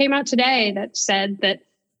study came out today that said that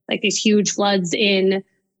like these huge floods in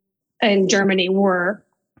Germany were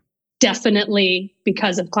definitely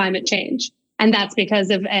because of climate change. And that's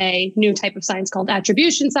because of a new type of science called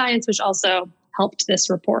attribution science, which also helped this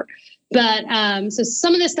report. But so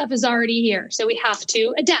some of this stuff is already here. So we have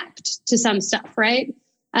to adapt to some stuff, right?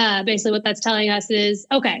 Basically what that's telling us is,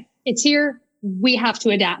 okay, it's here. We have to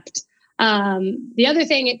adapt. The other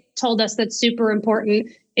thing it told us that's super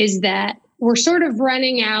important is that we're sort of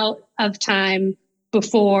running out of time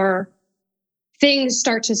before things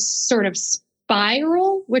start to sort of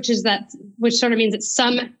spiral, which sort of means that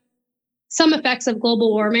some effects of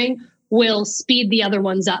global warming will speed the other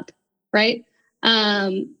ones up, right?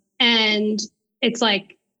 And it's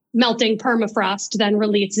like melting permafrost then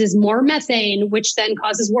releases more methane, which then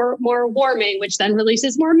causes more warming, which then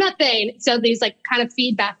releases more methane. So these like kind of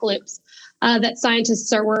feedback loops that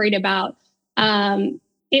scientists are worried about.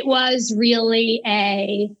 It was really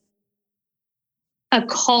a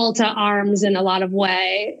call to arms in a lot of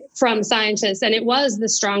way from scientists, and it was the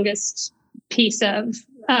strongest piece of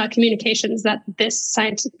communications that this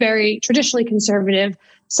very traditionally conservative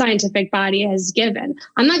scientific body has given.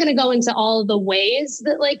 I'm not going to go into all the ways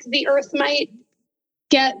that like the Earth might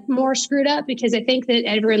get more screwed up, because I think that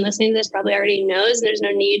everyone listening to this probably already knows, and there's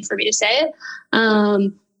no need for me to say it.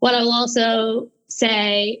 What I will also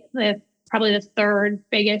say, probably the third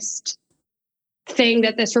biggest thing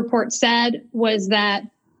that this report said was that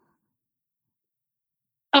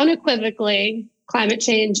unequivocally,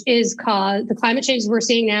 the climate change we're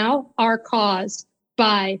seeing now are caused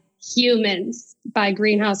by humans, by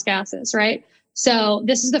greenhouse gases, right? So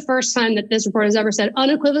this is the first time that this report has ever said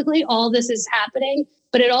unequivocally all this is happening,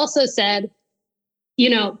 but it also said,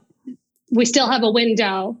 we still have a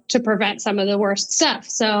window to prevent some of the worst stuff.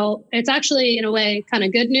 So it's actually, in a way, kind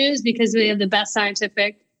of good news, because we have the best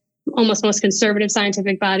almost most conservative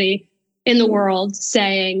scientific body in the world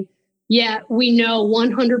saying, yeah, we know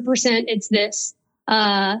 100% it's this.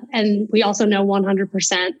 And we also know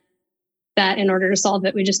 100% that in order to solve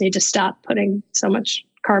it, we just need to stop putting so much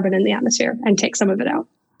carbon in the atmosphere and take some of it out.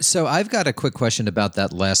 So I've got a quick question about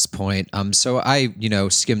that last point. So I,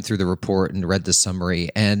 skimmed through the report and read the summary,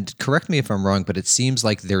 and correct me if I'm wrong, but it seems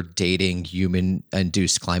like they're dating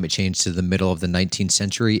human-induced climate change to the middle of the 19th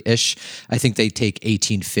century-ish. I think they take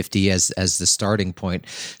 1850 as the starting point.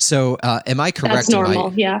 So am I correct? That's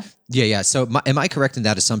normal, yeah. Yeah. So am I correct in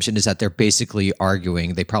that assumption is that they're basically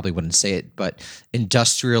arguing, they probably wouldn't say it, but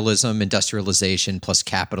industrialization plus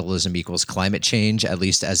capitalism equals climate change, at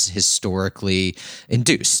least as historically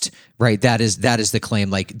induced, right? That is the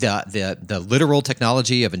claim. Like the literal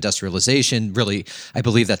technology of industrialization, really, I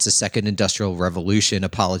believe that's the second industrial revolution.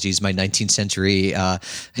 Apologies, my 19th century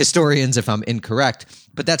historians if I'm incorrect.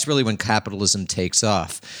 But that's really when capitalism takes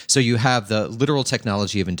off. So you have the literal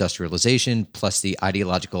technology of industrialization plus the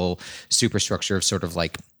ideological superstructure of sort of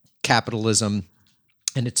like capitalism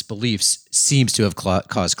and its beliefs seems to have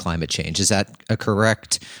caused climate change. Is that a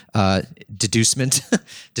correct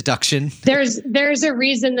deduction? There's a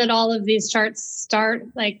reason that all of these charts start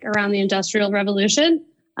like around the Industrial Revolution.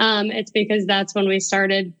 It's because that's when we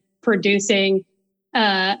started producing.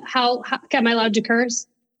 How am I allowed to curse?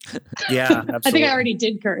 Yeah, absolutely. I think I already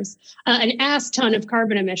did curse. An ass ton of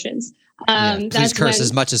carbon emissions. Please curse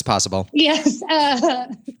as much as possible. Yes.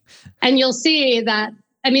 And you'll see that,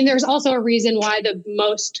 I mean, there's also a reason why the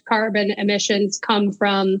most carbon emissions come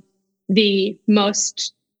from the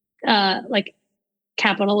most like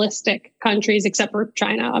capitalistic countries, except for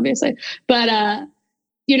China, obviously. But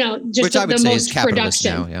just which I would the say most is capitalist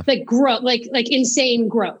production, now, yeah. like growth, like insane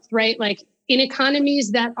growth, right? Like in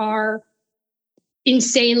economies that are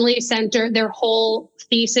insanely centered, their whole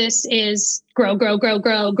thesis is grow, big,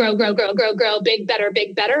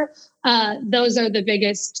 better. Those are the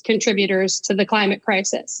biggest contributors to the climate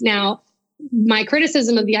crisis. Now, my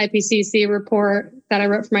criticism of the IPCC report that I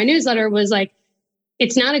wrote for my newsletter was like,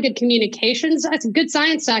 it's not a good communications. It's a good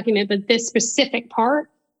science document, but this specific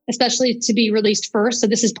part, especially to be released first. So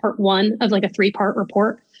this is part one of like a 3-part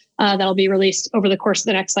report that'll be released over the course of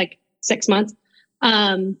the next like 6 months.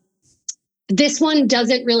 This one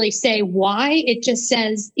doesn't really say why. It just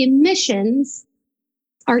says emissions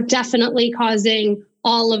are definitely causing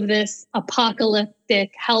all of this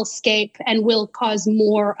apocalyptic hellscape and will cause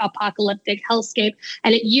more apocalyptic hellscape.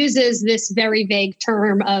 And it uses this very vague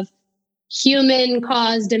term of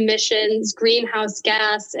human-caused emissions, greenhouse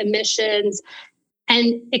gas emissions.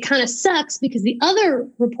 And it kind of sucks because the other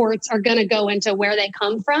reports are going to go into where they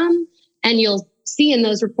come from. And you'll see in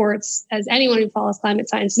those reports, as anyone who follows climate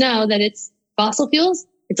science know, that it's fossil fuels.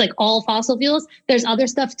 It's like all fossil fuels. There's other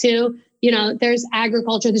stuff too. There's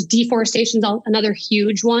agriculture, there's deforestation, another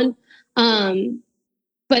huge one.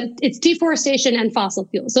 But it's deforestation and fossil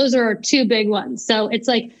fuels. Those are our 2 big ones. So it's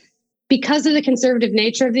like, because of the conservative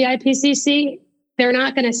nature of the IPCC, they're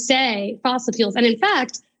not going to say fossil fuels. And in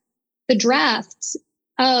fact, the draft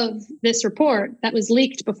of this report that was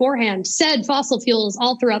leaked beforehand said fossil fuels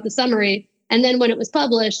all throughout the summary. And then when it was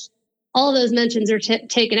published, all of those mentions are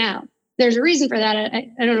taken out. There's a reason for that.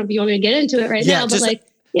 I don't know if you want me to get into it right now, but like,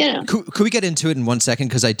 Could we get into it in 1 second?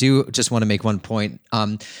 Because I do just want to make one point.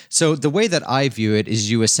 So the way that I view it is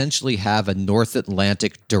you essentially have a North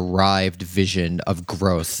Atlantic derived vision of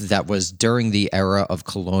growth that was during the era of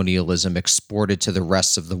colonialism exported to the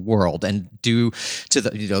rest of the world, and due to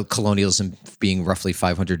the colonialism being roughly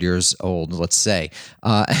 500 years old, let's say.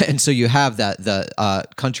 And so you have that the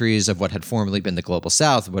countries of what had formerly been the global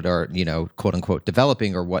South, what are quote unquote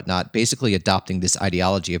developing or whatnot, basically adopting this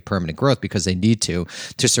ideology of permanent growth because they need to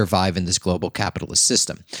survive in this global capitalist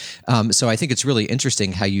system. So I think it's really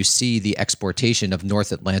interesting how you see the exportation of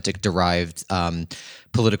North Atlantic derived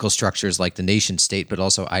political structures like the nation state, but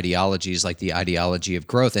also ideologies like the ideology of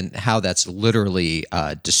growth, and how that's literally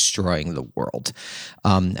destroying the world.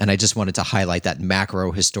 And I just wanted to highlight that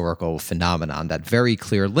macro historical phenomenon, that very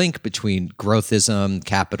clear link between growthism,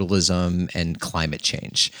 capitalism, and climate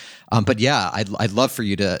change. But yeah, I'd love for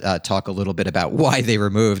you to talk a little bit about why they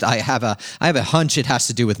removed. I have a hunch it has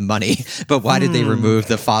to do with money, but why did they remove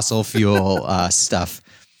the fossil fuel stuff?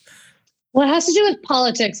 Well, it has to do with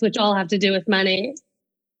politics, which all have to do with money.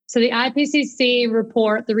 So the IPCC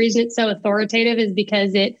report, the reason it's so authoritative is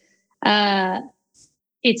because it's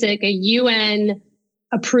like a UN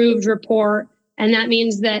approved report. And that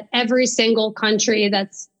means that every single country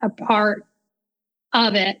that's a part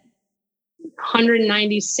of it,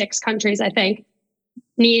 196 countries, I think,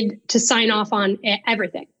 need to sign off on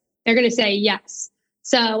everything. They're going to say yes.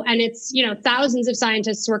 So, and it's, thousands of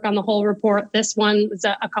scientists work on the whole report. This one was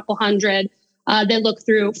a couple hundred. They look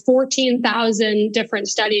through 14,000 different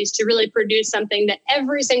studies to really produce something that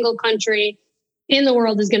every single country in the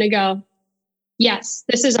world is going to go, yes,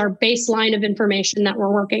 this is our baseline of information that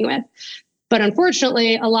we're working with. But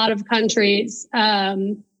unfortunately, a lot of countries are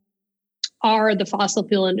the fossil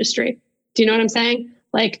fuel industry. Do you know what I'm saying?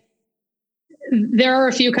 Like, there are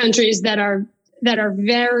a few countries that are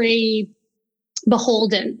very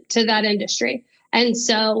beholden to that industry. And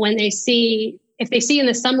so when if they see in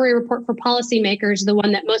the summary report for policymakers, the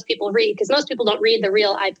one that most people read, because most people don't read the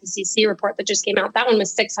real IPCC report that just came out. That one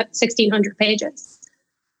was 1,600 pages.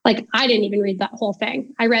 Like, I didn't even read that whole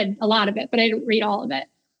thing. I read a lot of it, but I didn't read all of it.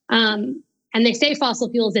 And they say fossil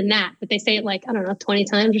fuels in that, but they say it like, 20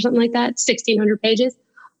 times or something like that, 1,600 pages.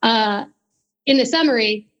 In the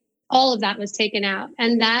summary, all of that was taken out.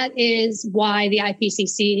 And that is why the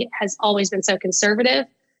IPCC has always been so conservative,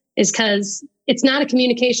 is because it's not a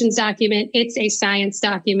communications document. It's a science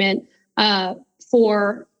document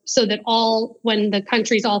for so that when the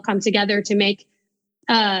countries all come together to make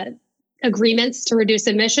agreements to reduce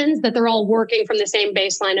emissions, that they're all working from the same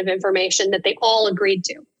baseline of information that they all agreed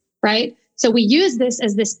to, right? So we use this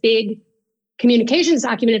as this big communications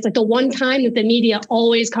document. It's like the one time that the media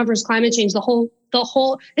always covers climate change.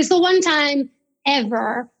 It's the one time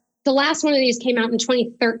ever. The last one of these came out in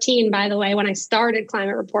 2013, by the way, when I started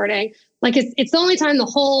climate reporting. Like it's the only time the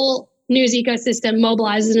whole news ecosystem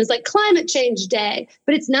mobilizes and is like climate change day,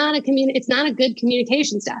 but it's not a good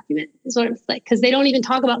communications document, is what it's like, because they don't even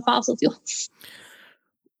talk about fossil fuels.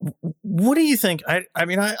 What do you think? I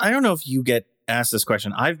mean, I don't know if you get asked this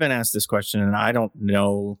question. I've been asked this question and I don't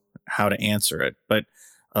know how to answer it, but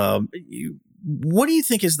what do you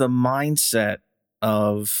think is the mindset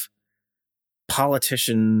of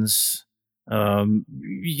politicians,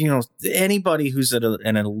 anybody who's at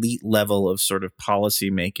an elite level of sort of policy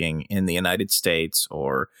making in the United States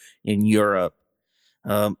or in Europe,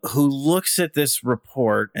 who looks at this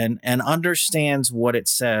report and understands what it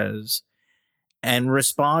says and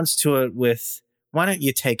responds to it with, why don't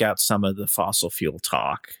you take out some of the fossil fuel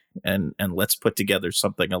talk and let's put together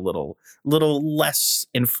something a little less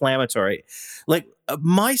inflammatory? Like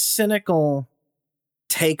my cynical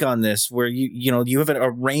take on this, where you have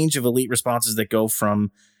a range of elite responses that go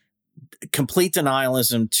from complete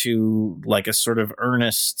denialism to like a sort of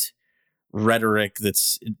earnest rhetoric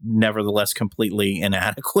that's nevertheless completely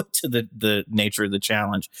inadequate to the nature of the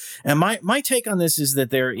challenge. And my take on this is that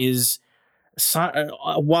there is,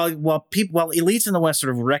 while elites in the West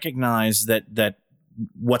sort of recognize that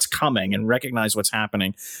what's coming and recognize what's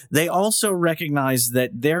happening, they also recognize that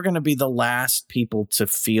they're going to be the last people to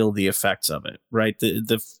feel the effects of it, right?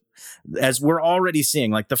 As we're already seeing,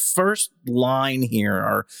 like the first line here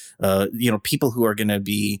are, people who are going to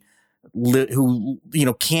be, who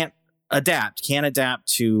can't adapt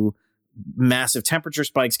to massive temperature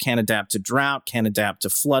spikes, can't adapt to drought, can't adapt to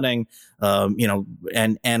flooding,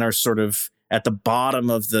 and are sort of at the bottom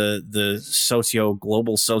of the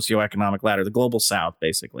global socioeconomic ladder, the global South,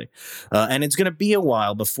 basically. And it's going to be a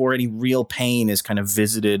while before any real pain is kind of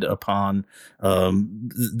visited upon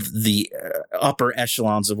the upper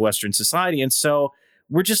echelons of Western society. And so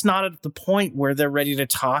we're just not at the point where they're ready to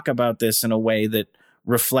talk about this in a way that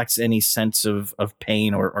reflects any sense of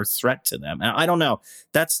pain or threat to them. And I don't know.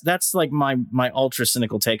 That's like my ultra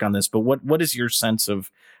cynical take on this. But what is your sense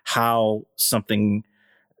of how something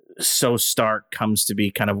so stark comes to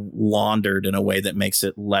be kind of laundered in a way that makes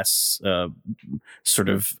it less sort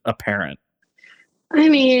of apparent? I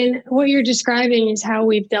mean, what you're describing is how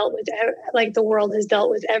we've dealt with, like the world has dealt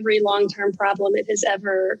with every long-term problem it has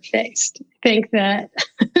ever faced. I think that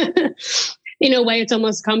in a way it's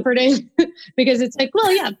almost comforting because it's like,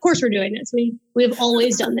 well, yeah, of course we're doing this. We've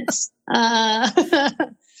always done this.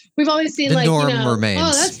 We've always seen the norm remains.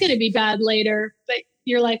 Oh, that's going to be bad later. But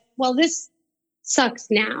you're like, well, this sucks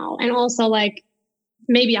now. And also like,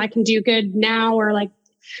 maybe I can do good now, or like,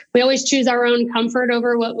 we always choose our own comfort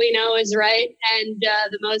over what we know is right. And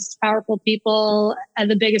the most powerful people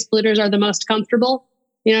and the biggest polluters are the most comfortable.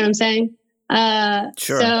 You know what I'm saying?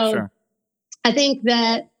 Sure. I think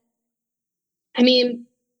that, I mean,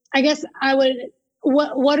 I guess I would,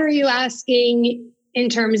 what are you asking in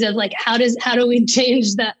terms of like, how do we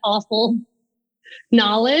change that awful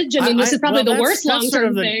knowledge? I mean, this is probably the worst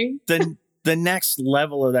long-term thing. The next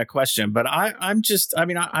level of that question. But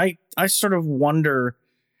I sort of wonder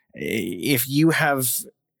if you have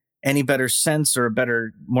any better sense or a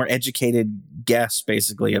better, more educated guess,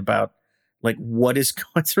 basically, about like what is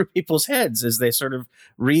going through people's heads as they sort of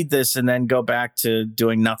read this and then go back to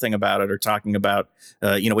doing nothing about it, or talking about,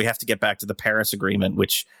 we have to get back to the Paris Agreement,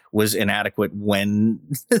 which was inadequate when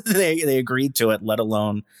they agreed to it, let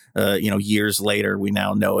alone, years later, we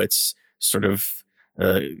now know it's sort of,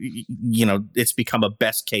 it's become a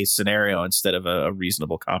best case scenario instead of a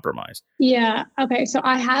reasonable compromise. Yeah. Okay. So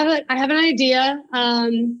I have an idea.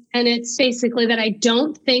 And it's basically that I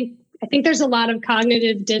think there's a lot of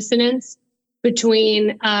cognitive dissonance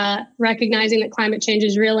between recognizing that climate change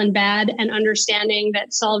is real and bad and understanding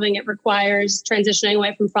that solving it requires transitioning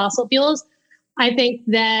away from fossil fuels. I think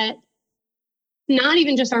that not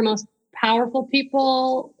even just our most powerful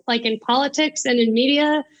people, like in politics and in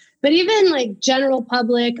media, but even like general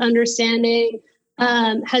public understanding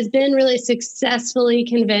has been really successfully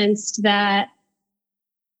convinced that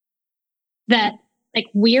like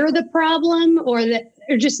we're the problem, or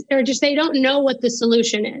just they don't know what the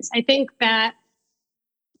solution is. I think that,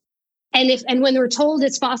 and when they're told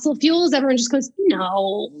it's fossil fuels, everyone just goes,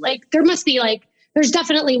 no, like there must be like,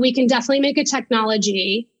 we can definitely make a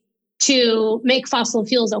technology to make fossil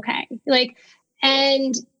fuels okay. Like,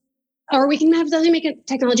 and or we can have the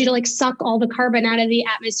technology to like suck all the carbon out of the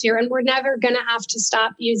atmosphere, and we're never going to have to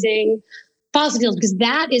stop using fossil fuels because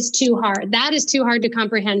that is too hard. That is too hard to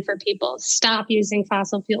comprehend for people. Stop using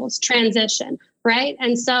fossil fuels, transition, right?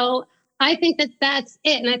 And so I think that that's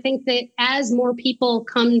it. And I think that as more people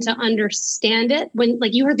come to understand it, when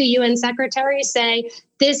like you heard the UN secretary say,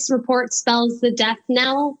 this report spells the death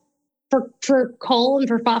knell for coal and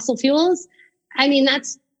for fossil fuels. I mean,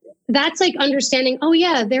 that's like understanding, oh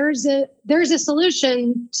yeah, there's a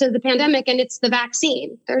solution to the pandemic and it's the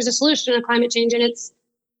vaccine. There's a solution to climate change and it's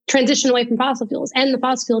transition away from fossil fuels and the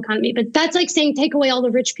fossil fuel economy. But that's like saying take away all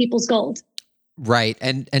the rich people's gold. Right.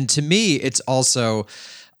 And to me, it's also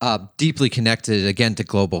deeply connected again to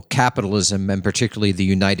global capitalism and particularly the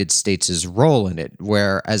United States' role in it,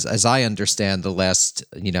 where as I understand the last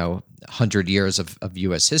 100 years of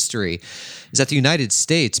U.S. history, is that the United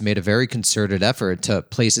States made a very concerted effort to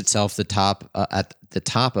place itself at the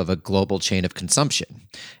top of a global chain of consumption.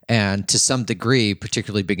 And to some degree,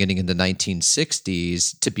 particularly beginning in the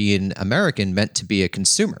 1960s, to be an American meant to be a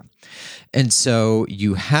consumer. And so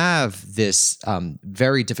you have this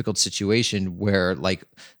very difficult situation where, like,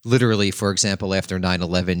 literally, for example, after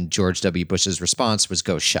 9/11, George W. Bush's response was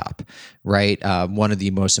go shop, right? One of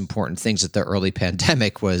the most important things at the early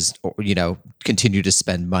pandemic was, continue to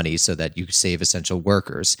spend money so that you save essential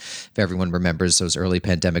workers. If everyone remembers those early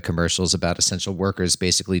pandemic commercials about essential workers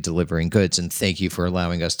basically delivering goods and thank you for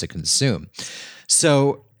allowing us to consume.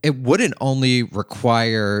 So it wouldn't only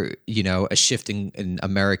require, a shifting in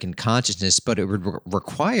American consciousness, but it would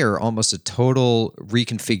require almost a total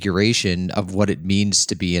reconfiguration of what it means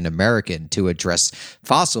to be an American to address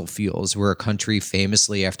fossil fuels. We're a country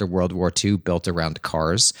famously after World War II built around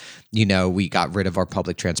cars. We got rid of our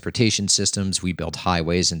public transportation systems. We built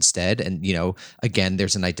highways instead. And, again,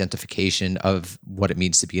 there's an identification of what it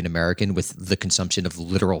means to be an American with the consumption of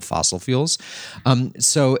literal fossil fuels.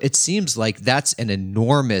 So it seems like that's an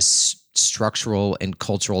enormous structural and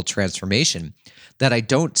cultural transformation that I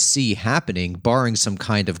don't see happening, barring some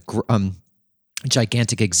kind of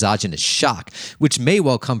gigantic exogenous shock, which may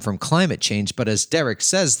well come from climate change. But as Derek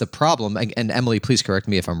says, the problem, and Emily, please correct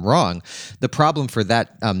me if I'm wrong, the problem for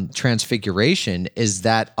that transfiguration is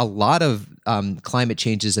that a lot of climate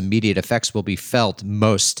change's immediate effects will be felt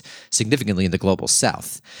most significantly in the global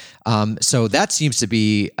south. So that seems to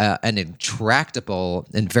be an intractable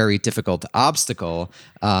and very difficult obstacle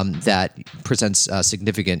that presents a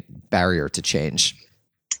significant barrier to change.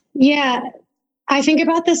 Yeah, I think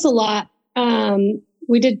about this a lot.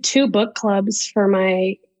 We did 2 book clubs for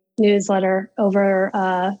my newsletter over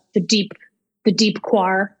the deep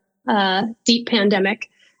pandemic,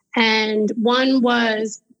 and one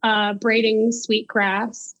was Braiding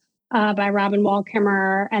Sweetgrass by Robin Wall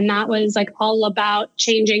Kimmerer, and that was like all about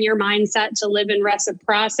changing your mindset to live in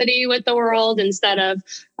reciprocity with the world instead of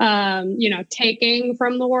taking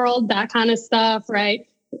from the world, that kind of stuff, right?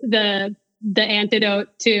 The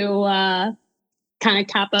antidote to kind of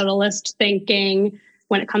capitalist thinking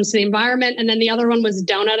when it comes to the environment. And then the other one was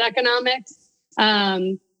Donut Economics,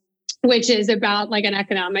 which is about like an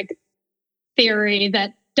economic theory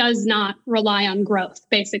that does not rely on growth,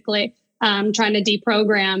 basically, trying to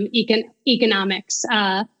deprogram economics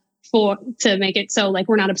to make it so like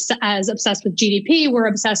we're not as obsessed with GDP, we're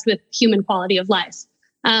obsessed with human quality of life.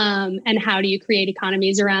 And how do you create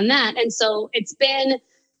economies around that? And so it's been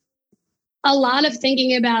a lot of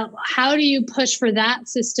thinking about how do you push for that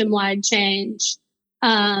system-wide change.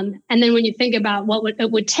 And then when you think about what it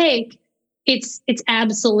would take, it's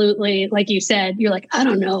absolutely, like you said, you're like, I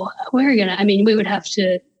don't know, we would have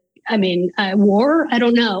to, war? I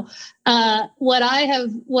don't know. What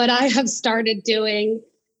I have started doing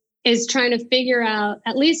is trying to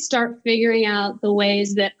start figuring out the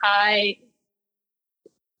ways that I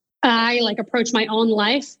like approach my own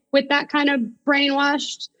life with that kind of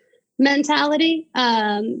brainwashed mentality.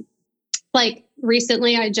 Like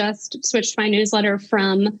recently, I just switched my newsletter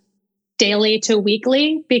from daily to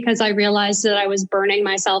weekly because I realized that I was burning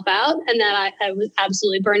myself out and that I was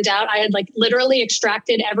absolutely burned out. I had like literally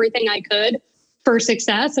extracted everything I could for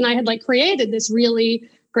success. And I had like created this really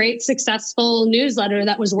great, successful newsletter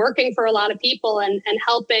that was working for a lot of people and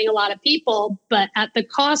helping a lot of people, but at the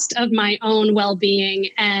cost of my own well-being.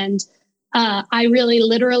 And I really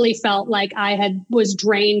literally felt like I was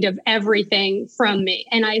drained of everything from me.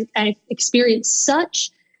 And I experienced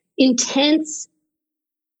such intense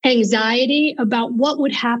anxiety about what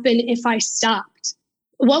would happen if I stopped.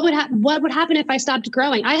 What would happen if I stopped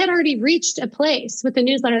growing? I had already reached a place with the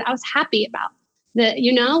newsletter that I was happy about,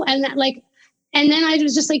 and then I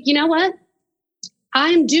was just like, you know what?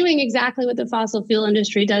 I'm doing exactly what the fossil fuel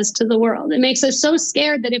industry does to the world. It makes us so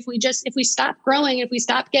scared that if we stop growing, if we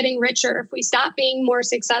stop getting richer, if we stop being more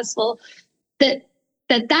successful,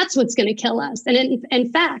 that's what's going to kill us. And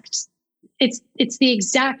in fact, it's the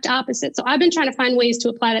exact opposite. So I've been trying to find ways to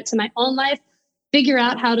apply that to my own life, figure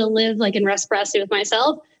out how to live like in reciprocity with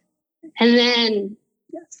myself, and then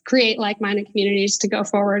create like-minded communities to go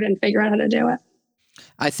forward and figure out how to do it.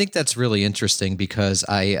 I think that's really interesting because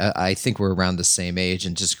I think we're around the same age,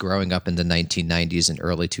 and just growing up in the 1990s and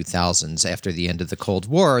early 2000s after the end of the Cold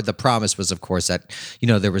War, the promise was, of course, that,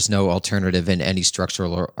 there was no alternative in any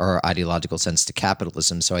structural or ideological sense to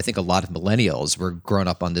capitalism. So I think a lot of millennials were grown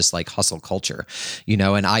up on this like hustle culture,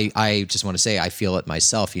 and I just want to say I feel it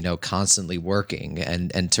myself, constantly working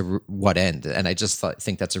and to what end. And I just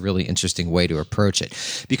think that's a really interesting way to approach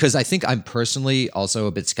it, because I think I'm personally also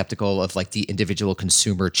a bit skeptical of like the individual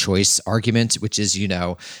consumer choice argument, which is,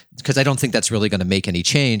 because I don't think that's really going to make any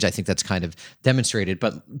change. I think that's kind of demonstrated.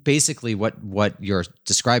 But basically what you're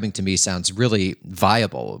describing to me sounds really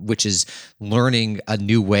viable, which is learning a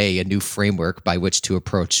new way, a new framework by which to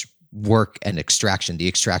approach work and extraction, the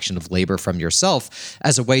extraction of labor from yourself,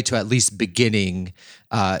 as a way to at least beginning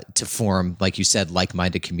to form, like you said,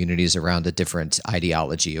 like-minded communities around a different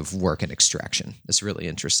ideology of work and extraction. It's really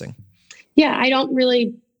interesting. Yeah, I don't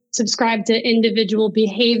really subscribe to individual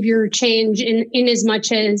behavior change in as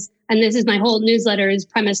much as, and this is my whole newsletter is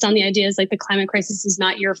premised on the ideas like the climate crisis is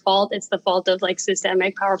not your fault. It's the fault of like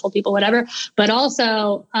systemic, powerful people, whatever. But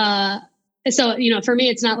also, for me,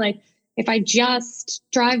 it's not like if I just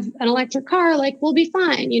drive an electric car, like we'll be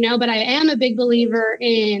fine, but I am a big believer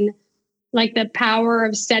in like the power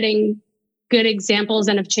of setting good examples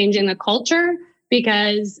and of changing the culture,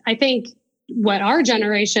 because I think what our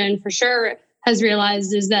generation for sure has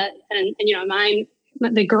realized is that, and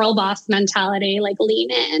the girl boss mentality, like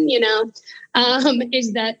lean in,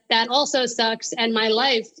 is that also sucks. And my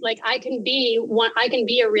life, like I can be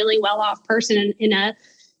a really well-off person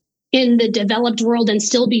in the developed world and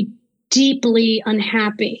still be deeply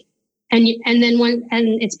unhappy. And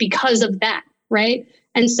it's because of that. Right.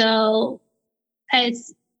 And so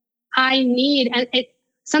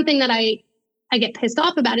something that I get pissed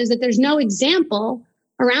off about is that there's no example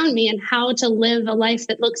around me and how to live a life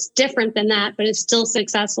that looks different than that, but is still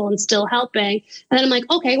successful and still helping. And then I'm like,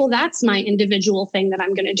 okay, well, that's my individual thing that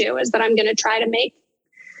I'm going to do, is that I'm going to try to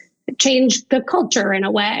change the culture in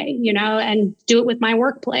a way, and do it with my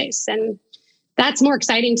workplace. And that's more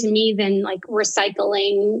exciting to me than like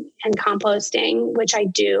recycling and composting, which I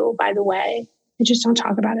do, by the way. I just don't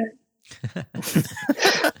talk about it.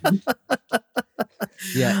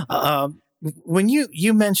 Yeah. When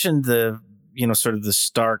you mentioned the sort of the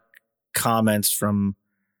stark comments from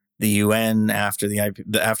the UN after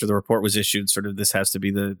the report was issued, sort of this has to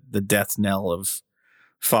be the death knell of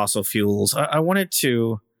fossil fuels. I wanted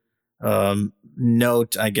to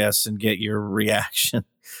note, I guess, and get your reaction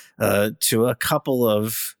to a couple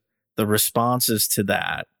of the responses to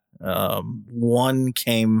that. One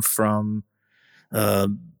came from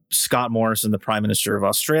Scott Morrison, the Prime Minister of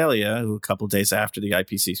Australia, who a couple of days after the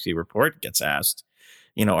IPCC report gets asked,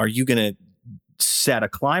 are you going to set a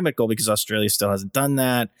climate goal, because Australia still hasn't done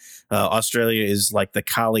that. Australia is like the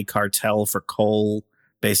Kali cartel for coal,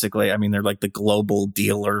 basically. I mean, they're like the global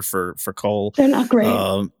dealer for coal. They're not great.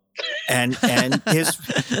 And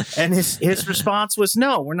his response was,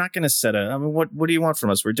 no, we're not going to set what do you want from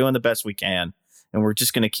us? We're doing the best we can, and we're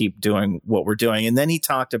just going to keep doing what we're doing. And then he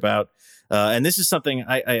talked about, and this is something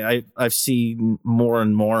I've seen more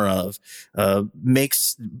and more of,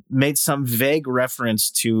 made some vague reference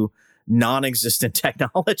to non-existent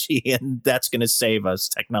technology, and that's going to save us.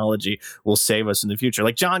 Technology will save us in the future.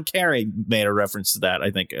 Like John Kerry made a reference to that, I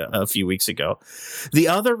think, a few weeks ago. The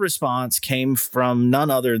other response came from none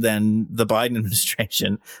other than the Biden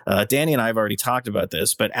administration. Danny and I have already talked about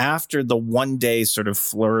this, but after the one-day sort of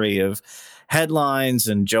flurry of headlines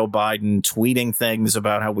and Joe Biden tweeting things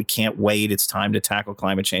about how we can't wait, it's time to tackle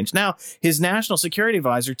climate change. Now, his national security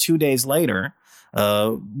advisor 2 days later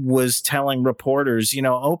was telling reporters,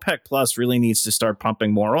 OPEC Plus really needs to start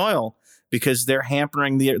pumping more oil because they're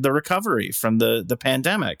hampering the recovery from the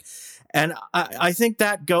pandemic. And I think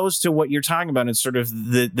that goes to what you're talking about, and sort of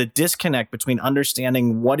the disconnect between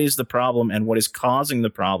understanding what is the problem and what is causing the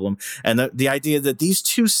problem. And the idea that these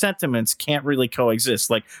two sentiments can't really coexist.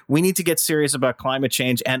 Like, we need to get serious about climate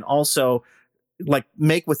change and also like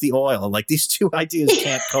make with the oil. Like, these two ideas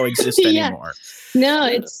can't coexist anymore. No,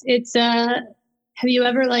 it's have you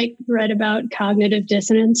ever read about cognitive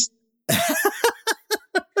dissonance?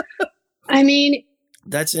 I mean,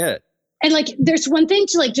 that's it. And like, there's one thing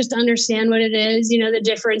to like just understand what it is, the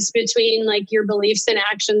difference between like your beliefs and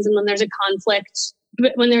actions, and when there's a conflict.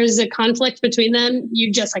 But when there's a conflict between them,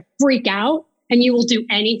 you just like freak out, and you will do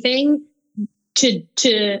anything to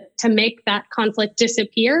make that conflict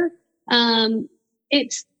disappear. I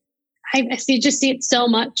see it so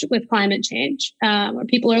much with climate change, where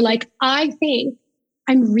people are like, I think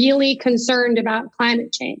I'm really concerned about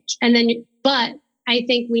climate change, but I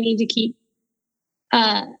think we need to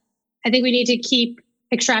keep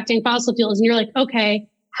extracting fossil fuels. And you're like, okay,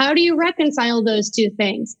 how do you reconcile those two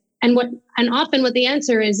things? And often what the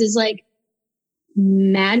answer is like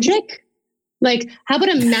magic. Like, how about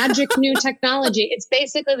a magic new technology? It's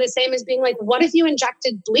basically the same as being like, what if you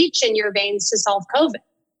injected bleach in your veins to solve COVID?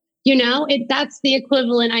 That's the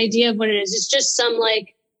equivalent idea of what it is. It's just some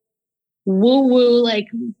like woo-woo, like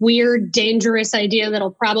weird, dangerous idea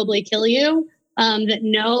that'll probably kill you, that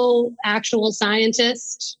no actual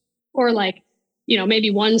scientist, or like,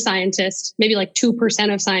 maybe one scientist, maybe like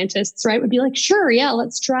 2% of scientists, right, would be like, sure, yeah,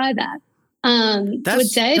 let's try that.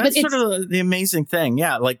 That's sort of the amazing thing.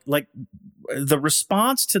 Yeah. Like the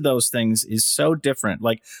response to those things is so different.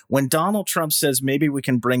 Like when Donald Trump says, maybe we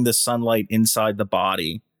can bring the sunlight inside the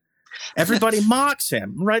body, everybody mocks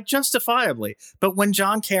him, right? Justifiably. But when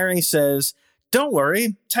John Kerry says, don't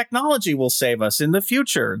worry, technology will save us in the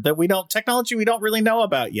future, technology we don't really know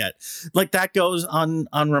about yet. Like that goes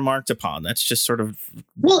unremarked upon. That's just sort of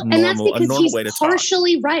and that's because he's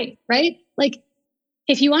partially right? Like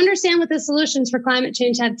if you understand what the solutions for climate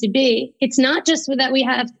change have to be, it's not just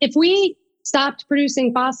that if we stopped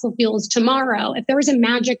producing fossil fuels tomorrow, if there was a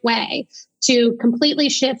magic way to completely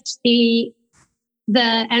shift the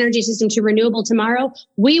energy system to renewable tomorrow,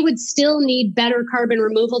 we would still need better carbon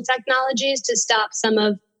removal technologies to stop some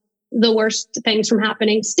of the worst things from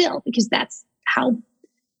happening still, because that's how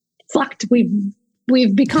fucked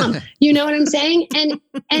we've become. You know what I'm saying? And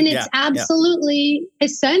it's absolutely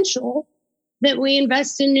essential that we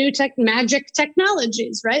invest in new magic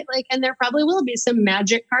technologies, right? Like, and there probably will be some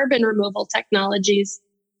magic carbon removal technologies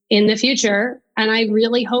in the future. And I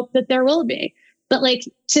really hope that there will be. But like,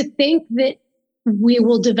 to think that we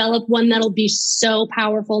will develop one that'll be so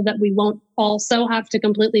powerful that we won't also have to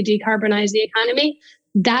completely decarbonize the economy,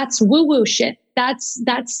 that's woo-woo shit. That's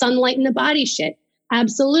sunlight in the body shit.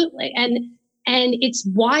 Absolutely. And it's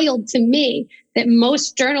wild to me that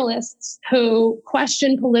most journalists who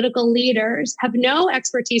question political leaders have no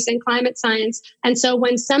expertise in climate science. And so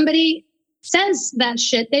when somebody says that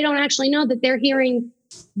shit, they don't actually know that they're hearing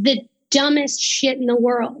the dumbest shit in the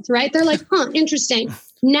world, right? They're like, interesting.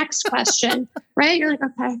 Next question, right? You're like,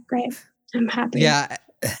 okay, great. I'm happy. Yeah.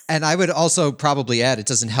 And I would also probably add, it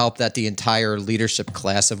doesn't help that the entire leadership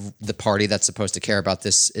class of the party that's supposed to care about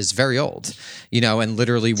this is very old, and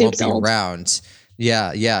literally won't be around.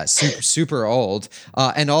 Yeah. Super old.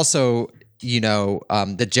 And also,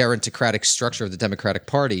 the gerontocratic structure of the Democratic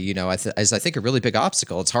Party, is I think a really big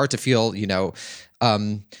obstacle. It's hard to feel,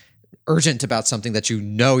 urgent about something that you're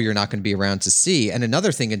not going to be around to see. And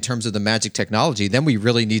another thing in terms of the magic technology, then we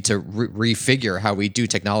really need to refigure how we do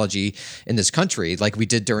technology in this country. Like we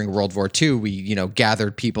did during World War II, we,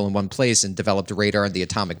 gathered people in one place and developed a radar and the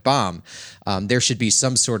atomic bomb. There should be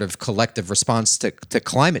some sort of collective response to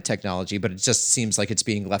climate technology, but it just seems like it's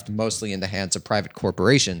being left mostly in the hands of private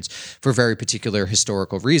corporations for very particular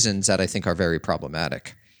historical reasons that I think are very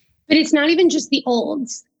problematic. But it's not even just the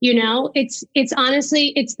olds, it's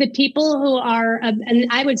honestly, it's the people who are, and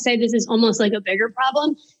I would say this is almost like a bigger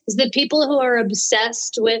problem, is the people who are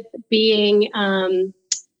obsessed with being in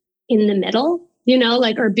the middle,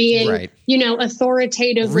 or being, right.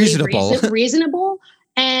 Authoritatively reasonable.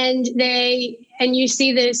 And you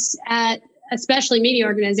see this at especially media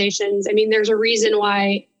organizations. I mean, there's a reason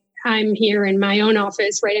why I'm here in my own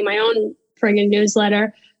office writing my own friggin'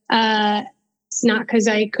 newsletter. It's not because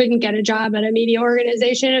I couldn't get a job at a media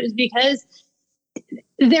organization. It was because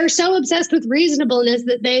they're so obsessed with reasonableness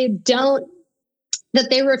that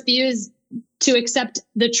they refuse to accept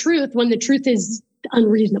the truth when the truth is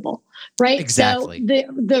unreasonable, right? Exactly. So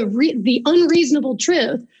the unreasonable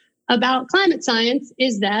truth about climate science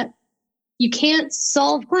is that you can't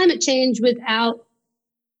solve climate change without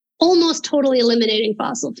almost totally eliminating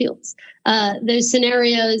fossil fuels. There's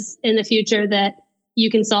scenarios in the future that you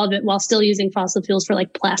can solve it while still using fossil fuels for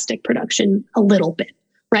like plastic production a little bit,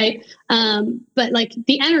 right? But like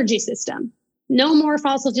the energy system, no more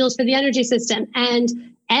fossil fuels for the energy system. And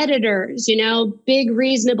editors, big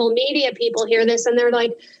reasonable media people hear this and they're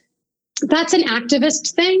like, that's an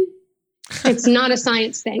activist thing. It's not a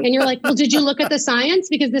science thing. And you're like, well, did you look at the science?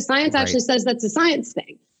 Because the science actually says that's a science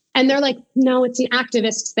thing. And they're like, no, it's an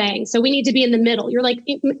activist thing. So we need to be in the middle. You're like,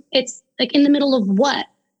 it's like in the middle of what?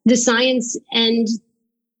 The science and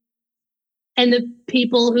the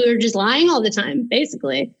people who are just lying all the time,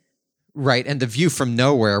 basically. Right. And the view from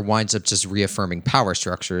nowhere winds up just reaffirming power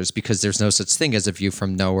structures because there's no such thing as a view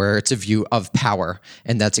from nowhere. It's a view of power.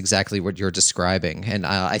 And that's exactly what you're describing. And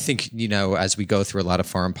I think, as we go through a lot of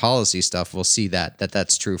foreign policy stuff, we'll see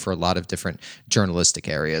that's true for a lot of different journalistic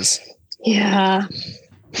areas. Yeah.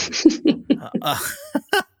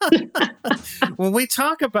 When we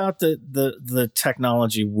talk about the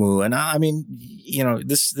technology woo, and I mean,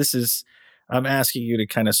 this is, I'm asking you to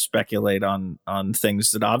kind of speculate on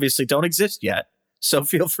things that obviously don't exist yet. So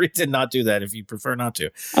feel free to not do that if you prefer not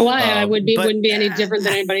to. Oh, I wouldn't be any different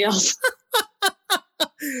than anybody else.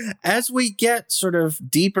 As we get sort of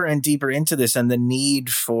deeper and deeper into this and the need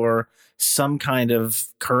for some kind of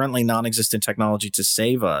currently non-existent technology to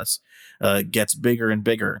save us gets bigger and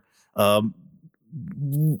bigger. It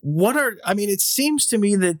seems to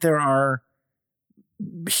me that there are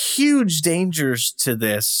huge dangers to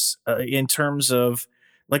this in terms of,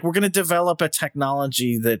 like, we're going to develop a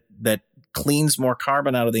technology that cleans more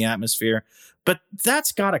carbon out of the atmosphere, but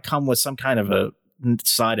that's got to come with some kind of a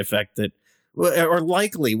side effect or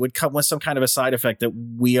likely would come with some kind of a side effect that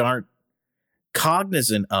we aren't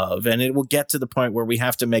cognizant of. And it will get to the point where we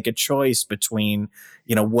have to make a choice between,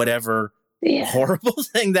 whatever horrible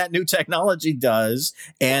thing that new technology does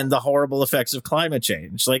and the horrible effects of climate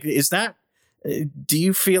change. Like, do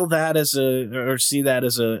you feel that or see that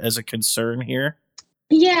as a concern here?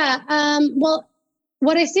 Yeah. Well,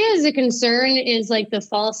 what I see as a concern is like the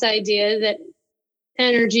false idea that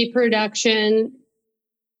energy production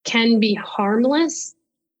can be harmless.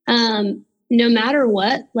 No matter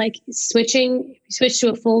what, like switch to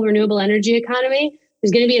a full renewable energy economy,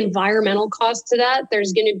 there's going to be environmental costs to that.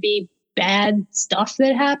 There's going to be bad stuff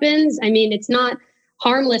that happens. I mean, it's not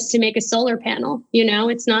harmless to make a solar panel,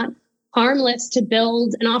 it's not harmless to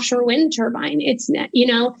build an offshore wind turbine. It's,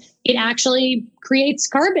 it actually creates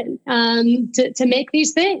carbon to make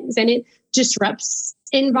these things, and it disrupts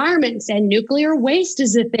environments, and nuclear waste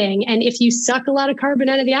is a thing. And if you suck a lot of carbon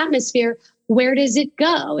out of the atmosphere, where does it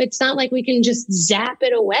go? It's not like we can just zap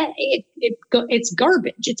it away. It's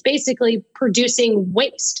garbage. It's basically producing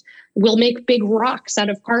waste. We'll make big rocks out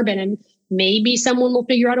of carbon, and maybe someone will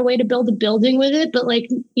figure out a way to build a building with it. But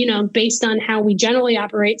based on how we generally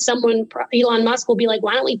operate, Elon Musk will be like,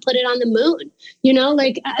 why don't we put it on the moon?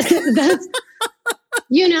 That's,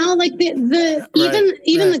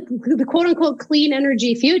 the quote unquote clean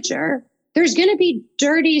energy future, there's going to be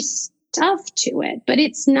dirty stuff to it, but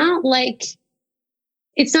it's not like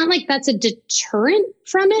that's a deterrent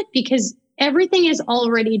from it because everything is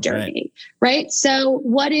already dirty. Right? So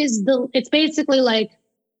it's basically like,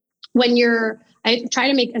 I try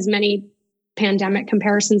to make as many pandemic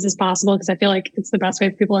comparisons as possible because I feel like it's the best way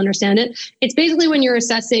for people to understand it. It's basically when you're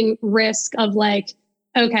assessing risk of like,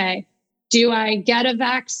 okay, do I get a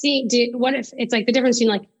vaccine? What if it's like the difference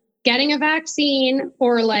between like getting a vaccine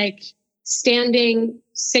or like standing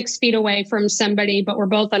 6 feet away from somebody, but we're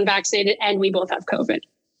both unvaccinated and we both have COVID,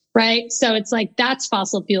 right? So it's like, that's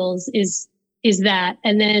fossil fuels is that.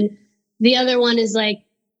 And then the other one is like,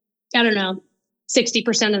 I don't know,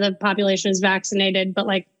 60% of the population is vaccinated, but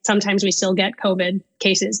like sometimes we still get COVID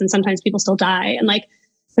cases and sometimes people still die. And like,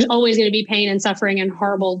 there's always going to be pain and suffering and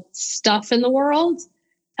horrible stuff in the world.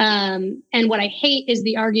 And what I hate is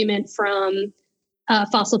the argument from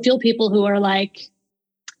fossil fuel people who are like,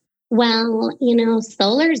 well,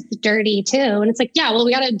 solar's dirty too. And it's like, yeah, well,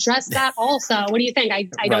 we got to address that also. What do you think? I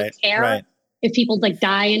don't care if people like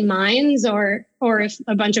die in mines or if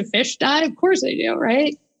a bunch of fish die. Of course they do,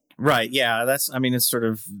 right? Right. Yeah. It's sort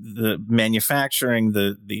of the manufacturing,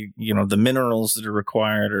 the minerals that are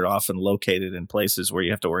required are often located in places where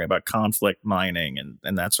you have to worry about conflict mining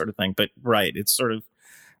and that sort of thing. But right. It's sort of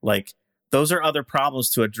like, those are other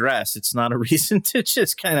problems to address. It's not a reason to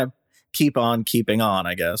just kind of keep on keeping on,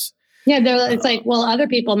 I guess. Yeah. It's like, well, other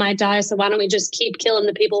people might die. So why don't we just keep killing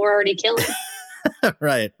the people we're already killing?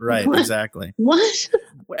 Right. What? Exactly. What?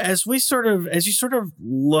 As you sort of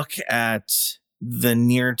look at the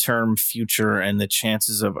near-term future and the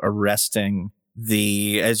chances of arresting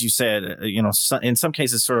as you said, in some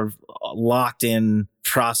cases sort of locked in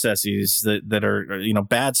processes that are,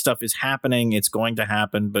 bad stuff is happening. It's going to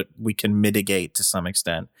happen, but we can mitigate to some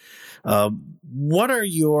extent. What are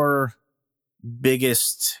your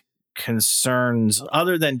biggest concerns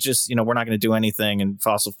other than just, we're not going to do anything and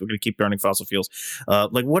we're going to keep burning fossil fuels?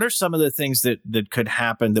 Like, what are some of the things that could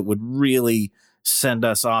happen that would really send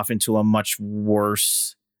us off into a much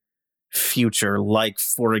worse future? Like,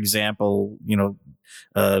 for example,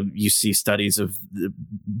 you see studies of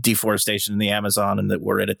deforestation in the Amazon, and that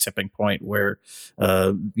we're at a tipping point where,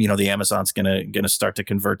 the Amazon's going to start to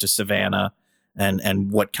convert to savanna,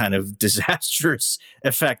 and what kind of disastrous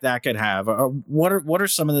effect that could have. What are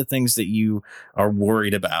some of the things that you are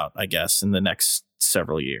worried about, I guess, in the next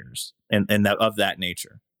several years, and of that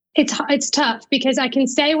nature? It's tough because I can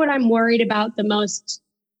say what I'm worried about the most,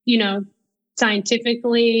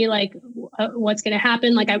 scientifically, like what's going to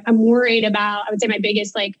happen. Like I'm worried about, I would say my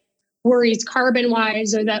biggest like worries carbon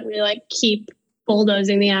wise are that we like keep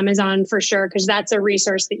bulldozing the Amazon for sure, because that's a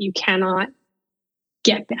resource that you cannot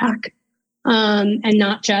get back. And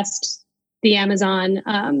not just the Amazon.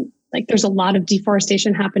 Like there's a lot of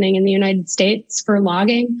deforestation happening in the United States for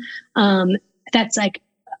logging. That's like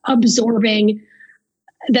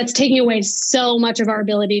that's taking away so much of our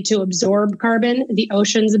ability to absorb carbon. The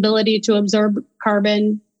ocean's ability to absorb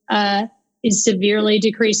carbon is severely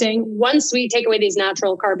decreasing. Once we take away these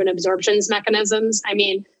natural carbon absorptions mechanisms,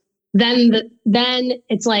 then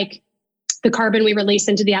it's like the carbon we release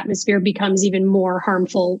into the atmosphere becomes even more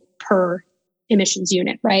harmful per emissions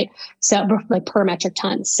unit, right? So like per metric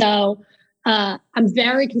ton. So I'm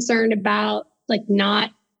very concerned about like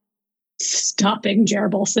not stopping Jair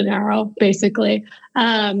Bolsonaro, basically.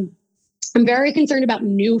 I'm very concerned about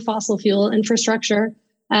new fossil fuel infrastructure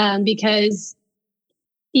because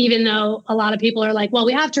even though a lot of people are like, well,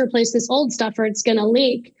 we have to replace this old stuff or it's going to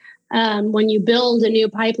leak. When you build a new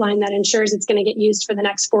pipeline that ensures it's going to get used for the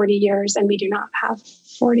next 40 years, and we do not have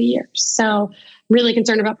 40 years. So I'm really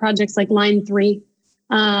concerned about projects like Line 3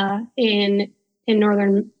 in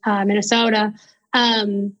northern Minnesota.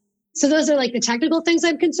 So those are like the technical things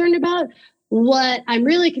I'm concerned about. What I'm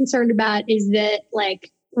really concerned about is that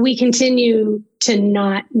like we continue to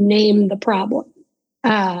not name the problem.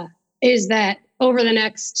 Is that over the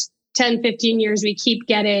next 10, 15 years, we keep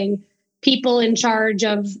getting people in charge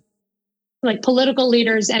of like political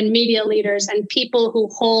leaders and media leaders and people who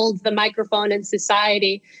hold the microphone in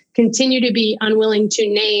society continue to be unwilling to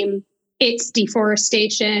name its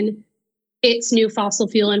deforestation, its new fossil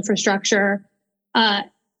fuel infrastructure,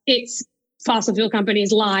 it's fossil fuel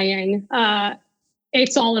companies lying.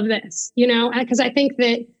 It's all of this, because I think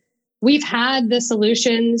that we've had the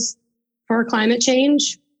solutions for climate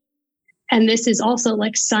change. And this is also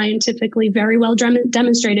like scientifically very well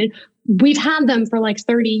demonstrated. We've had them for like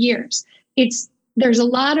 30 years. There's a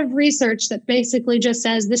lot of research that basically just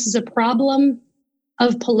says this is a problem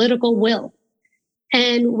of political will.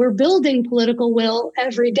 And we're building political will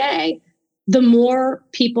every day. The more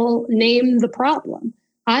people name the problem.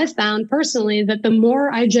 I've found personally that the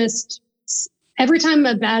more every time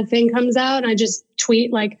a bad thing comes out, I just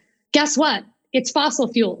tweet like, guess what? It's fossil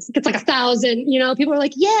fuels. It's like 1,000, people are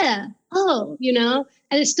like, yeah, and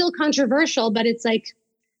it's still controversial, but it's like,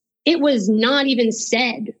 it was not even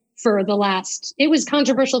said it was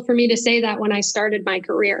controversial for me to say that when I started my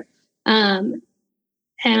career. And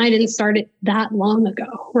I didn't start it that long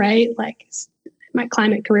ago, right? Like my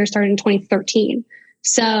climate career started in 2013.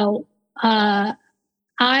 So, I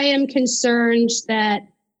am concerned that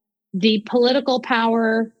the political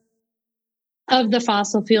power of the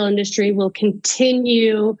fossil fuel industry will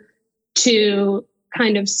continue to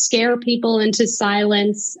kind of scare people into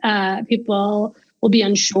silence. People will be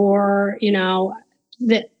unsure,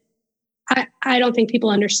 that I don't think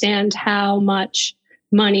people understand how much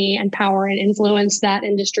money and power and influence that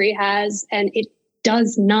industry has. And it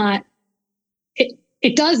does not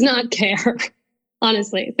care.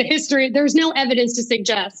 Honestly, the history, there's no evidence to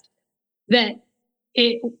suggest that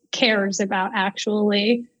it cares about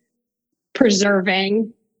actually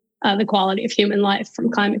preserving the quality of human life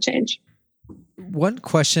from climate change. One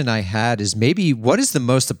question I had is maybe what is the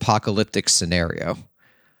most apocalyptic scenario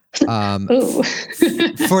for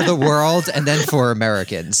the world and then for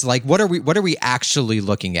Americans? Like, what are we actually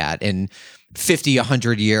looking at in 50,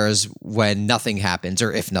 100 years when nothing happens,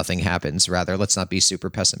 or if nothing happens, rather? Let's not be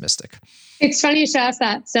super pessimistic. It's funny you should ask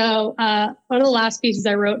that. So one of the last pieces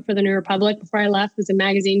I wrote for the New Republic before I left was a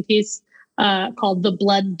magazine piece called The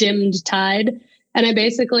Blood Dimmed Tide. And I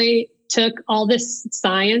basically took all this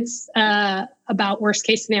science about worst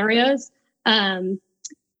case scenarios.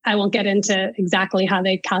 I won't get into exactly how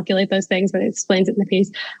they calculate those things, but it explains it in the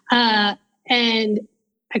piece. And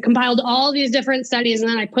I compiled all these different studies, and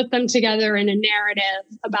then I put them together in a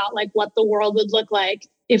narrative about like what the world would look like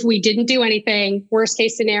if we didn't do anything, worst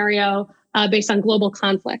case scenario, based on global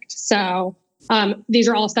conflict. So these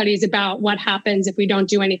are all studies about what happens if we don't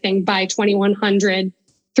do anything by 2100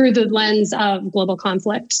 through the lens of global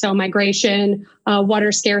conflict. So migration,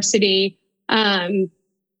 water scarcity,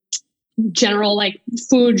 general like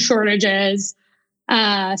food shortages,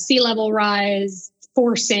 sea level rise,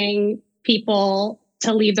 forcing people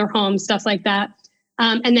to leave their homes, stuff like that.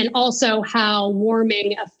 And then also how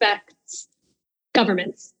warming affects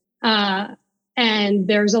governments. And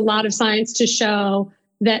there's a lot of science to show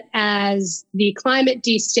that as the climate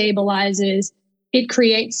destabilizes, it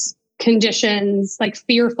creates conditions, like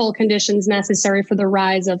fearful conditions necessary for the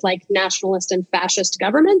rise of like nationalist and fascist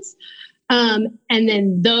governments. And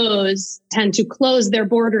then those tend to close their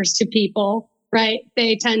borders to people, right?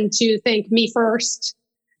 They tend to think me first,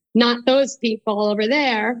 not those people over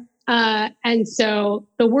there. And so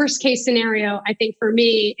the worst case scenario, I think for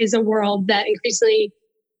me, is a world that increasingly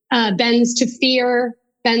bends to fear,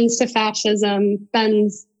 bends to fascism,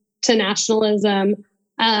 bends to nationalism,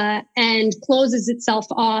 and closes itself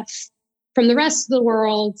off from the rest of the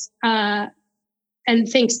world, and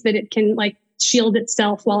thinks that it can like shield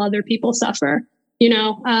itself while other people suffer. You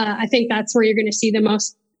know, I think that's where you're going to see the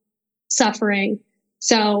most suffering.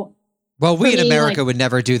 So, well, we in America would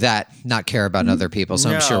never do that, not care about other people.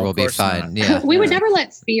 So I'm sure we'll be fine. Yeah, we would never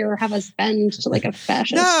let fear have us bend to like a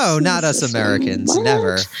fascist. No, not us Americans. What?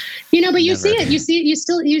 Never. You know, but you see it. You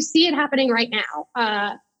see it happening right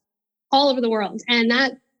now, all over the world, and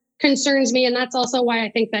that concerns me. And that's also why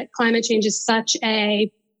I think that climate change is such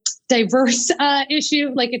a diverse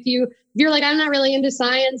issue. Like if you're like, I'm not really into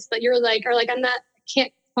science, but you're like, or like,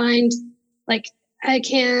 I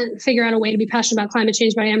can't figure out a way to be passionate about climate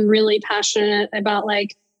change, but I am really passionate about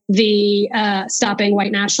like the stopping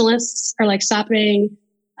white nationalists or like stopping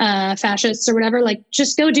fascists or whatever. Like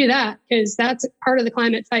just go do that, because that's part of the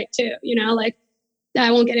climate fight too. You know, like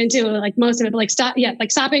I won't get into like most of it, but like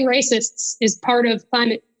stopping racists is part of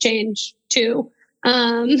climate change too.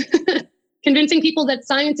 Convincing people that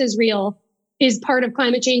science is real is part of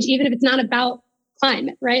climate change, even if it's not about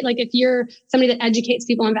climate, right? Like if you're somebody that educates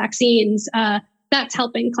people on vaccines, that's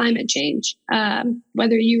helping climate change,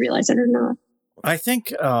 whether you realize it or not. I think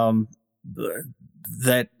that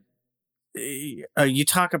you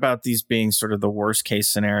talk about these being sort of the worst case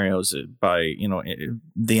scenarios by,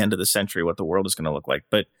 the end of the century, what the world is going to look like.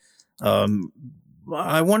 But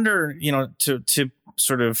I wonder, to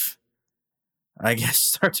sort of, I guess,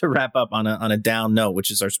 start to wrap up on a down note,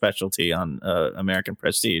 which is our specialty on American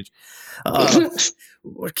Prestige. Let's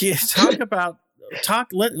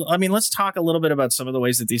talk a little bit about some of the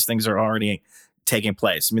ways that these things are already taking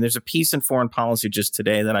place. I mean, there's a piece in Foreign Policy just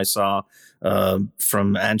today that I saw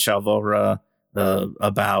from Anshel Vohra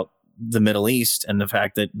about the Middle East and the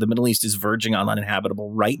fact that the Middle East is verging on uninhabitable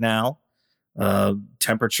right now.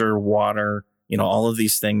 Temperature, water, all of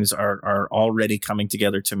these things are already coming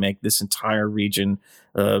together to make this entire region,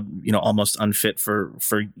 almost unfit for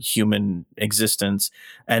human existence.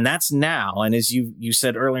 And that's now. And as you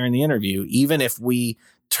said earlier in the interview, even if we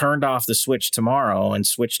turned off the switch tomorrow and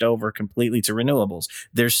switched over completely to renewables,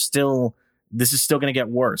 this is still going to get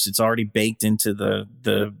worse. It's already baked into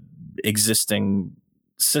the existing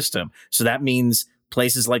system. So that means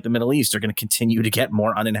places like the Middle East are going to continue to get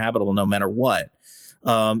more uninhabitable no matter what.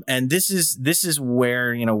 And this is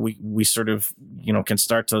where, we sort of, can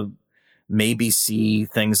start to maybe see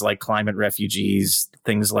things like climate refugees,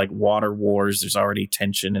 things like water wars. There's already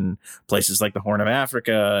tension in places like the Horn of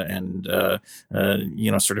Africa and,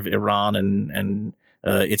 sort of Iran and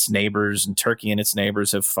its neighbors, and Turkey and its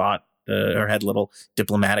neighbors have fought or had little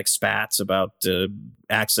diplomatic spats about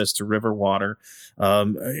access to river water.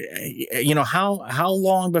 How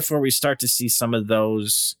long before we start to see some of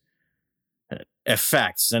those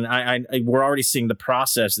effects? And we're already seeing the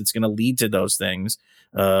process that's going to lead to those things.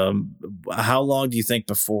 How long do you think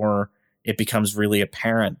before it becomes really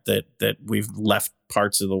apparent that we've left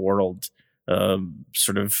parts of the world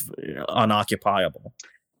sort of unoccupiable?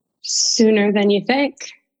 Sooner than you think.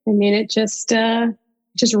 I mean, it just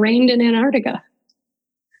rained in Antarctica.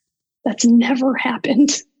 That's never happened.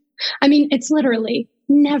 I mean, it's literally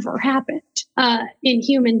never happened in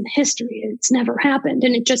human history. It's never happened,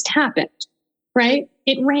 and it just happened. Right?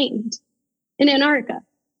 It rained in Antarctica.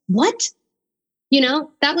 What?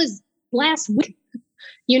 That was last week.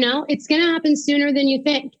 It's going to happen sooner than you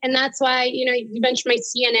think. And that's why, you mentioned my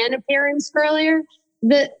CNN appearance earlier.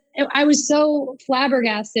 I was so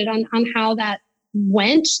flabbergasted on how that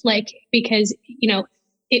went, because,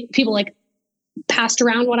 people passed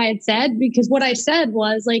around what I had said, because what I said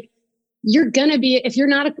was you're going to be, if you're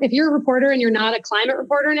a reporter and you're not a climate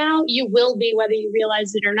reporter now, you will be, whether you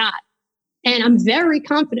realize it or not. And I'm very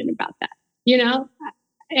confident about that,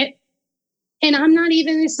 and I'm not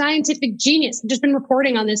even a scientific genius. I've just been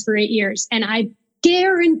reporting on this for 8 years. And I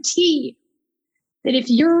guarantee that if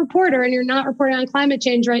you're a reporter and you're not reporting on climate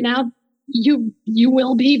change right now, you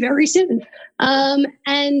will be very soon.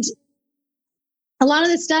 And a lot of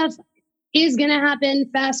this stuff is going to happen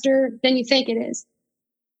faster than you think it is,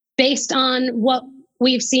 based on what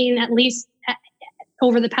we've seen at least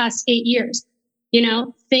over the past 8 years. You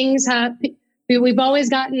know, we've always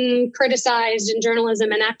gotten criticized in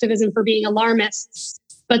journalism and activism for being alarmists.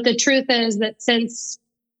 But the truth is that since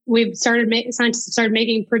scientists have started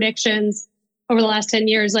making predictions over the last 10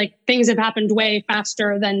 years, like, things have happened way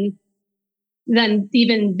faster than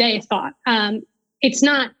even they thought. It's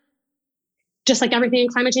not just like everything in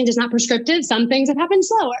climate change is not prescriptive. Some things have happened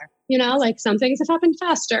slower, you know, like some things have happened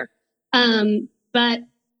faster. But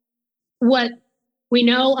what we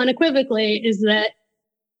know unequivocally is that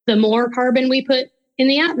the more carbon we put in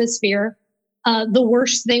the atmosphere, the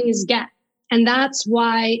worse things get. And that's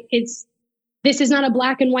why this is not a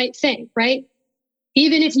black and white thing, right?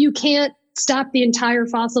 Even if you can't stop the entire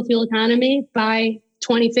fossil fuel economy by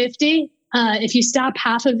 2050, if you stop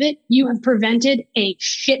half of it, you have prevented a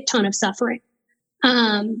shit ton of suffering.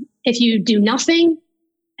 If you do nothing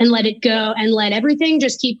and let it go and let everything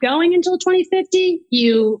just keep going until 2050,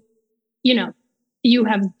 you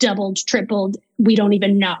have doubled, tripled, we don't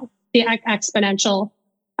even know the exponential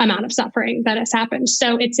amount of suffering that has happened.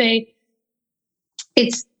 So it's a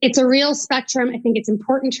real spectrum. I think it's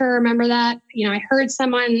important to remember that. You know, I heard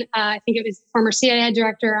someone, I think it was former CIA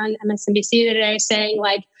director on MSNBC today, saying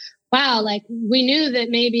like, wow, like, we knew that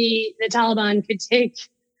maybe the Taliban could take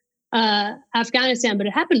Afghanistan, but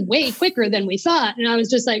it happened way quicker than we thought. And I was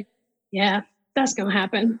just like, yeah, that's going to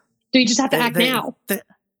happen. Do you just have to act now?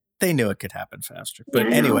 They knew it could happen faster.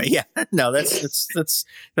 But anyway, yeah, no, that's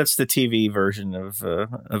the TV version of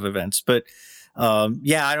events. But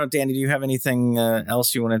yeah, I don't, Danny, do you have anything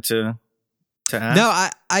else you wanted to ask? No,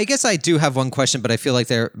 I guess I do have one question, but I feel like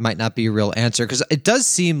there might not be a real answer, because it does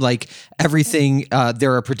seem like everything,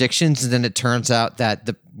 there are predictions, and then it turns out that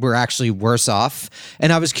we're actually worse off.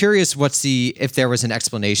 And I was curious if there was an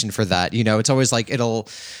explanation for that. You know, it's always like it'll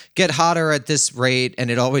get hotter at this rate, and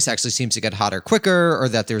it always actually seems to get hotter quicker, or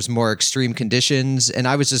that there's more extreme conditions. And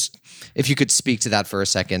I was just, if you could speak to that for a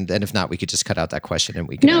second, and if not, we could just cut out that question and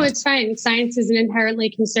we can. No, it's fine. Science is an inherently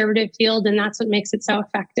conservative field, and that's what makes it so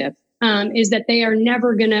effective. Is that they are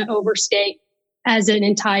never going to overstate as an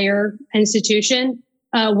entire institution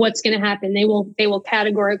what's going to happen. They will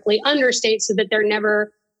categorically understate so that they're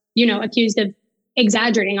never, accused of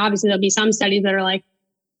exaggerating. Obviously, there'll be some studies that are like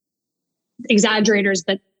exaggerators,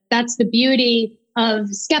 but that's the beauty of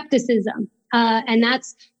skepticism. And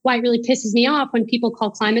that's why it really pisses me off when people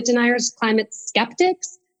call climate deniers climate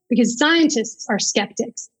skeptics, because scientists are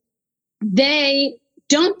skeptics. They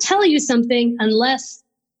don't tell you something unless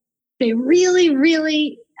they really,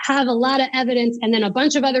 really have a lot of evidence, and then a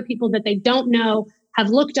bunch of other people that they don't know have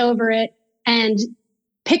looked over it and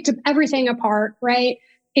picked up everything apart, right?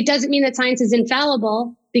 It doesn't mean that science is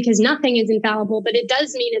infallible, because nothing is infallible, but it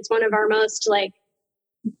does mean it's one of our most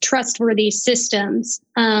trustworthy systems.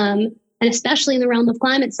 And especially in the realm of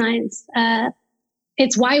climate science,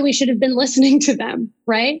 it's why we should have been listening to them,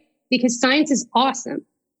 right? Because science is awesome.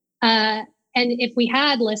 And if we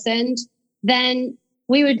had listened, then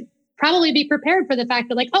we would probably be prepared for the fact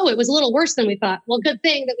that it was a little worse than we thought. Well, good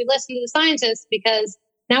thing that we listened to the scientists, because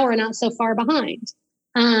now we're not so far behind.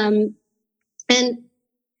 And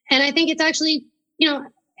I think it's actually,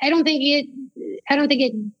 I don't think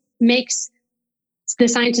it makes the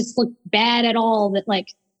scientists look bad at all that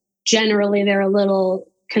generally they're a little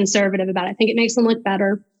conservative about it. I think it makes them look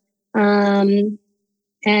better. And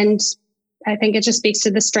I think it just speaks to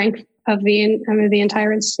the strength of the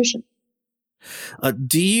entire institution.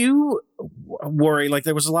 Do you worry,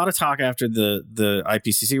 there was a lot of talk after the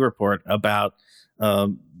IPCC report about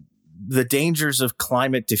the dangers of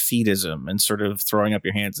climate defeatism and sort of throwing up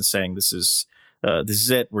your hands and saying, this is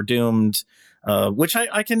it, we're doomed, which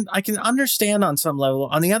I can understand on some level.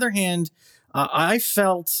 On the other hand, I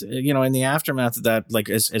felt, in the aftermath of that,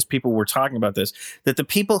 as people were talking about this, that the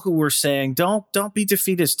people who were saying, don't be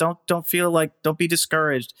defeatist, don't be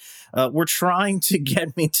discouraged, were trying to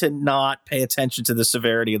get me to not pay attention to the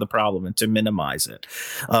severity of the problem and to minimize it.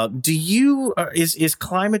 Is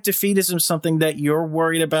climate defeatism something that you're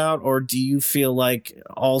worried about, or do you feel like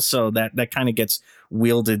also that kind of gets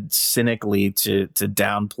wielded cynically to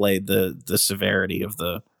downplay the severity of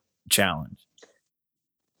the challenge?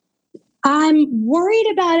 I'm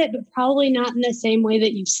worried about it, but probably not in the same way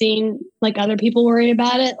that you've seen other people worried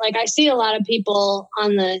about it. I see a lot of people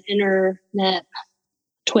on the internet,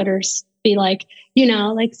 Twitters, be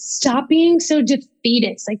stop being so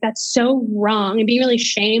defeatist. That's so wrong, and be really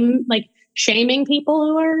shaming people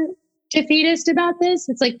who are defeatist about this.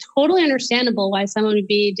 It's totally understandable why someone would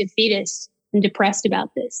be defeatist and depressed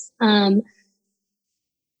about this.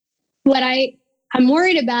 What I'm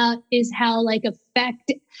worried about is how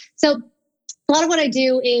so a lot of what I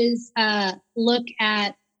do is look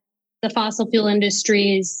at the fossil fuel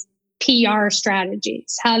industry's PR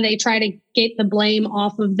strategies, how they try to get the blame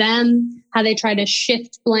off of them, how they try to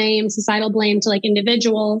shift blame, societal blame to like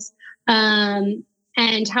individuals,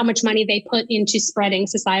 and how much money they put into spreading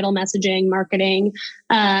societal messaging, marketing,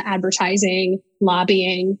 advertising,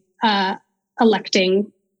 lobbying,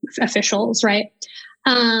 electing officials, right?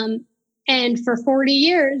 And for 40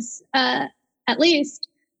 years, at least,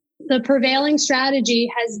 the prevailing strategy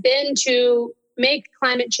has been to make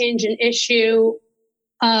climate change an issue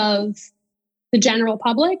of the general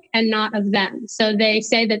public and not of them. So they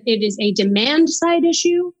say that it is a demand side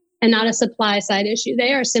issue and not a supply side issue.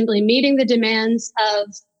 They are simply meeting the demands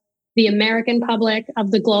of the American public,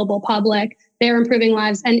 of the global public. They're improving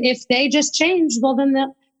lives. And if they just change, well,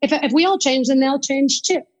 then if we all change, then they'll change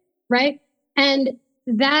too, right? And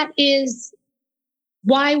that is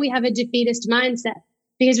why we have a defeatist mindset,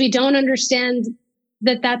 because we don't understand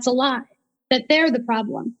that that's a lie, that they're the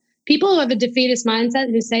problem. People who have a defeatist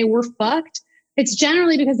mindset who say we're fucked, it's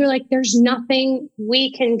generally because they're like, there's nothing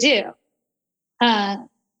we can do.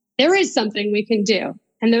 There is something we can do.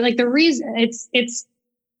 And they're like, the reason it's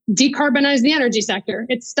decarbonize the energy sector.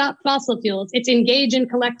 It's stop fossil fuels. It's engage in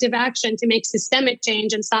collective action to make systemic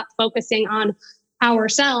change and stop focusing on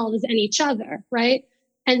ourselves and each other, right?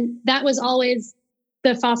 And that was always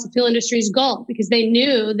the fossil fuel industry's goal, because they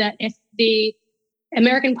knew that if the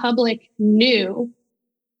American public knew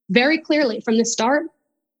very clearly from the start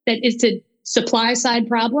that it's a supply side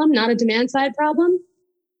problem, not a demand side problem,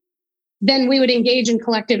 then we would engage in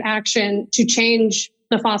collective action to change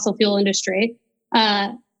the fossil fuel industry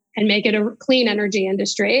and make it a clean energy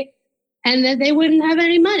industry, and that they wouldn't have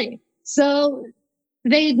any money. So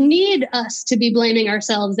they need us to be blaming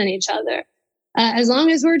ourselves and each other. As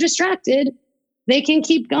long as we're distracted, they can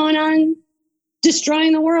keep going on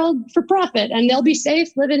destroying the world for profit, and they'll be safe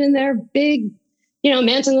living in their big,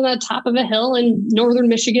 mansions on the top of a hill in northern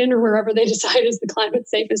Michigan or wherever they decide is the climate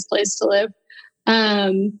safest place to live.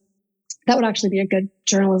 That would actually be a good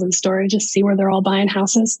journalism story. Just see where they're all buying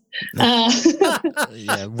houses. West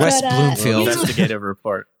Bloomfield. Investigative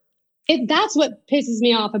report. That's what pisses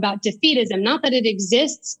me off about defeatism. Not that it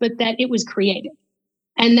exists, but that it was created.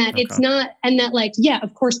 And that it's not, and that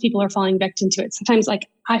of course people are falling victim to it. Sometimes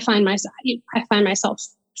I find myself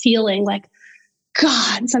feeling like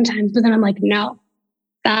God sometimes, but then I'm like, no,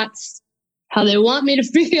 that's how they want me to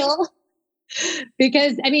feel.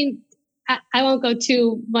 Because I won't go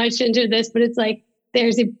too much into this, but it's like,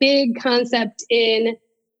 there's a big concept in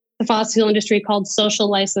the fossil fuel industry called social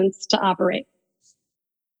license to operate.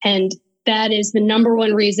 And that is the number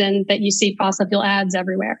one reason that you see fossil fuel ads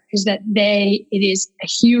everywhere, is that it is a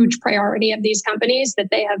huge priority of these companies that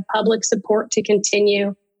they have public support to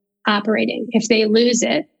continue operating. If they lose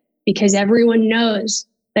it, because everyone knows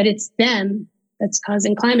that it's them that's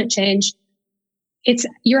causing climate change,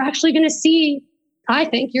 you're actually going to see, I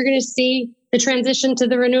think you're going to see the transition to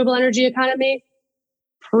the renewable energy economy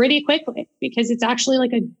pretty quickly, because it's actually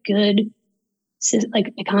like a good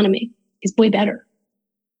economy. It's way better.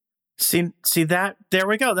 See that? There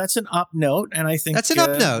we go. That's an up note, and I think that's an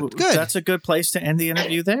up note. Good. That's a good place to end the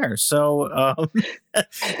interview there. So,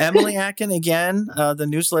 Emily Atkin again. The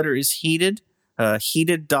newsletter is Heated,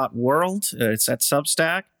 heated.world. It's at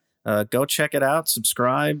Substack. Go check it out.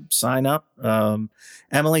 Subscribe. Sign up.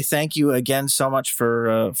 Emily, thank you again so much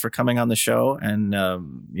for coming on the show, and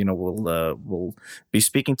we'll be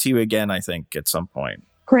speaking to you again, I think, at some point.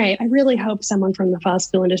 Great. I really hope someone from the fossil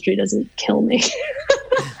fuel industry doesn't kill me.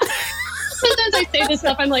 Sometimes I say this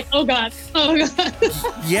stuff, I'm like, oh God.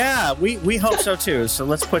 Yeah, we hope so too. So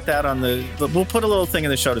let's put that on we'll put a little thing in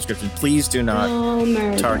the show description. Please do not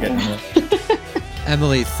target me.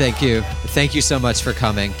 Emily, thank you. Thank you so much for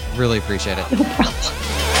coming. Really appreciate it. No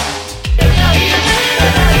problem.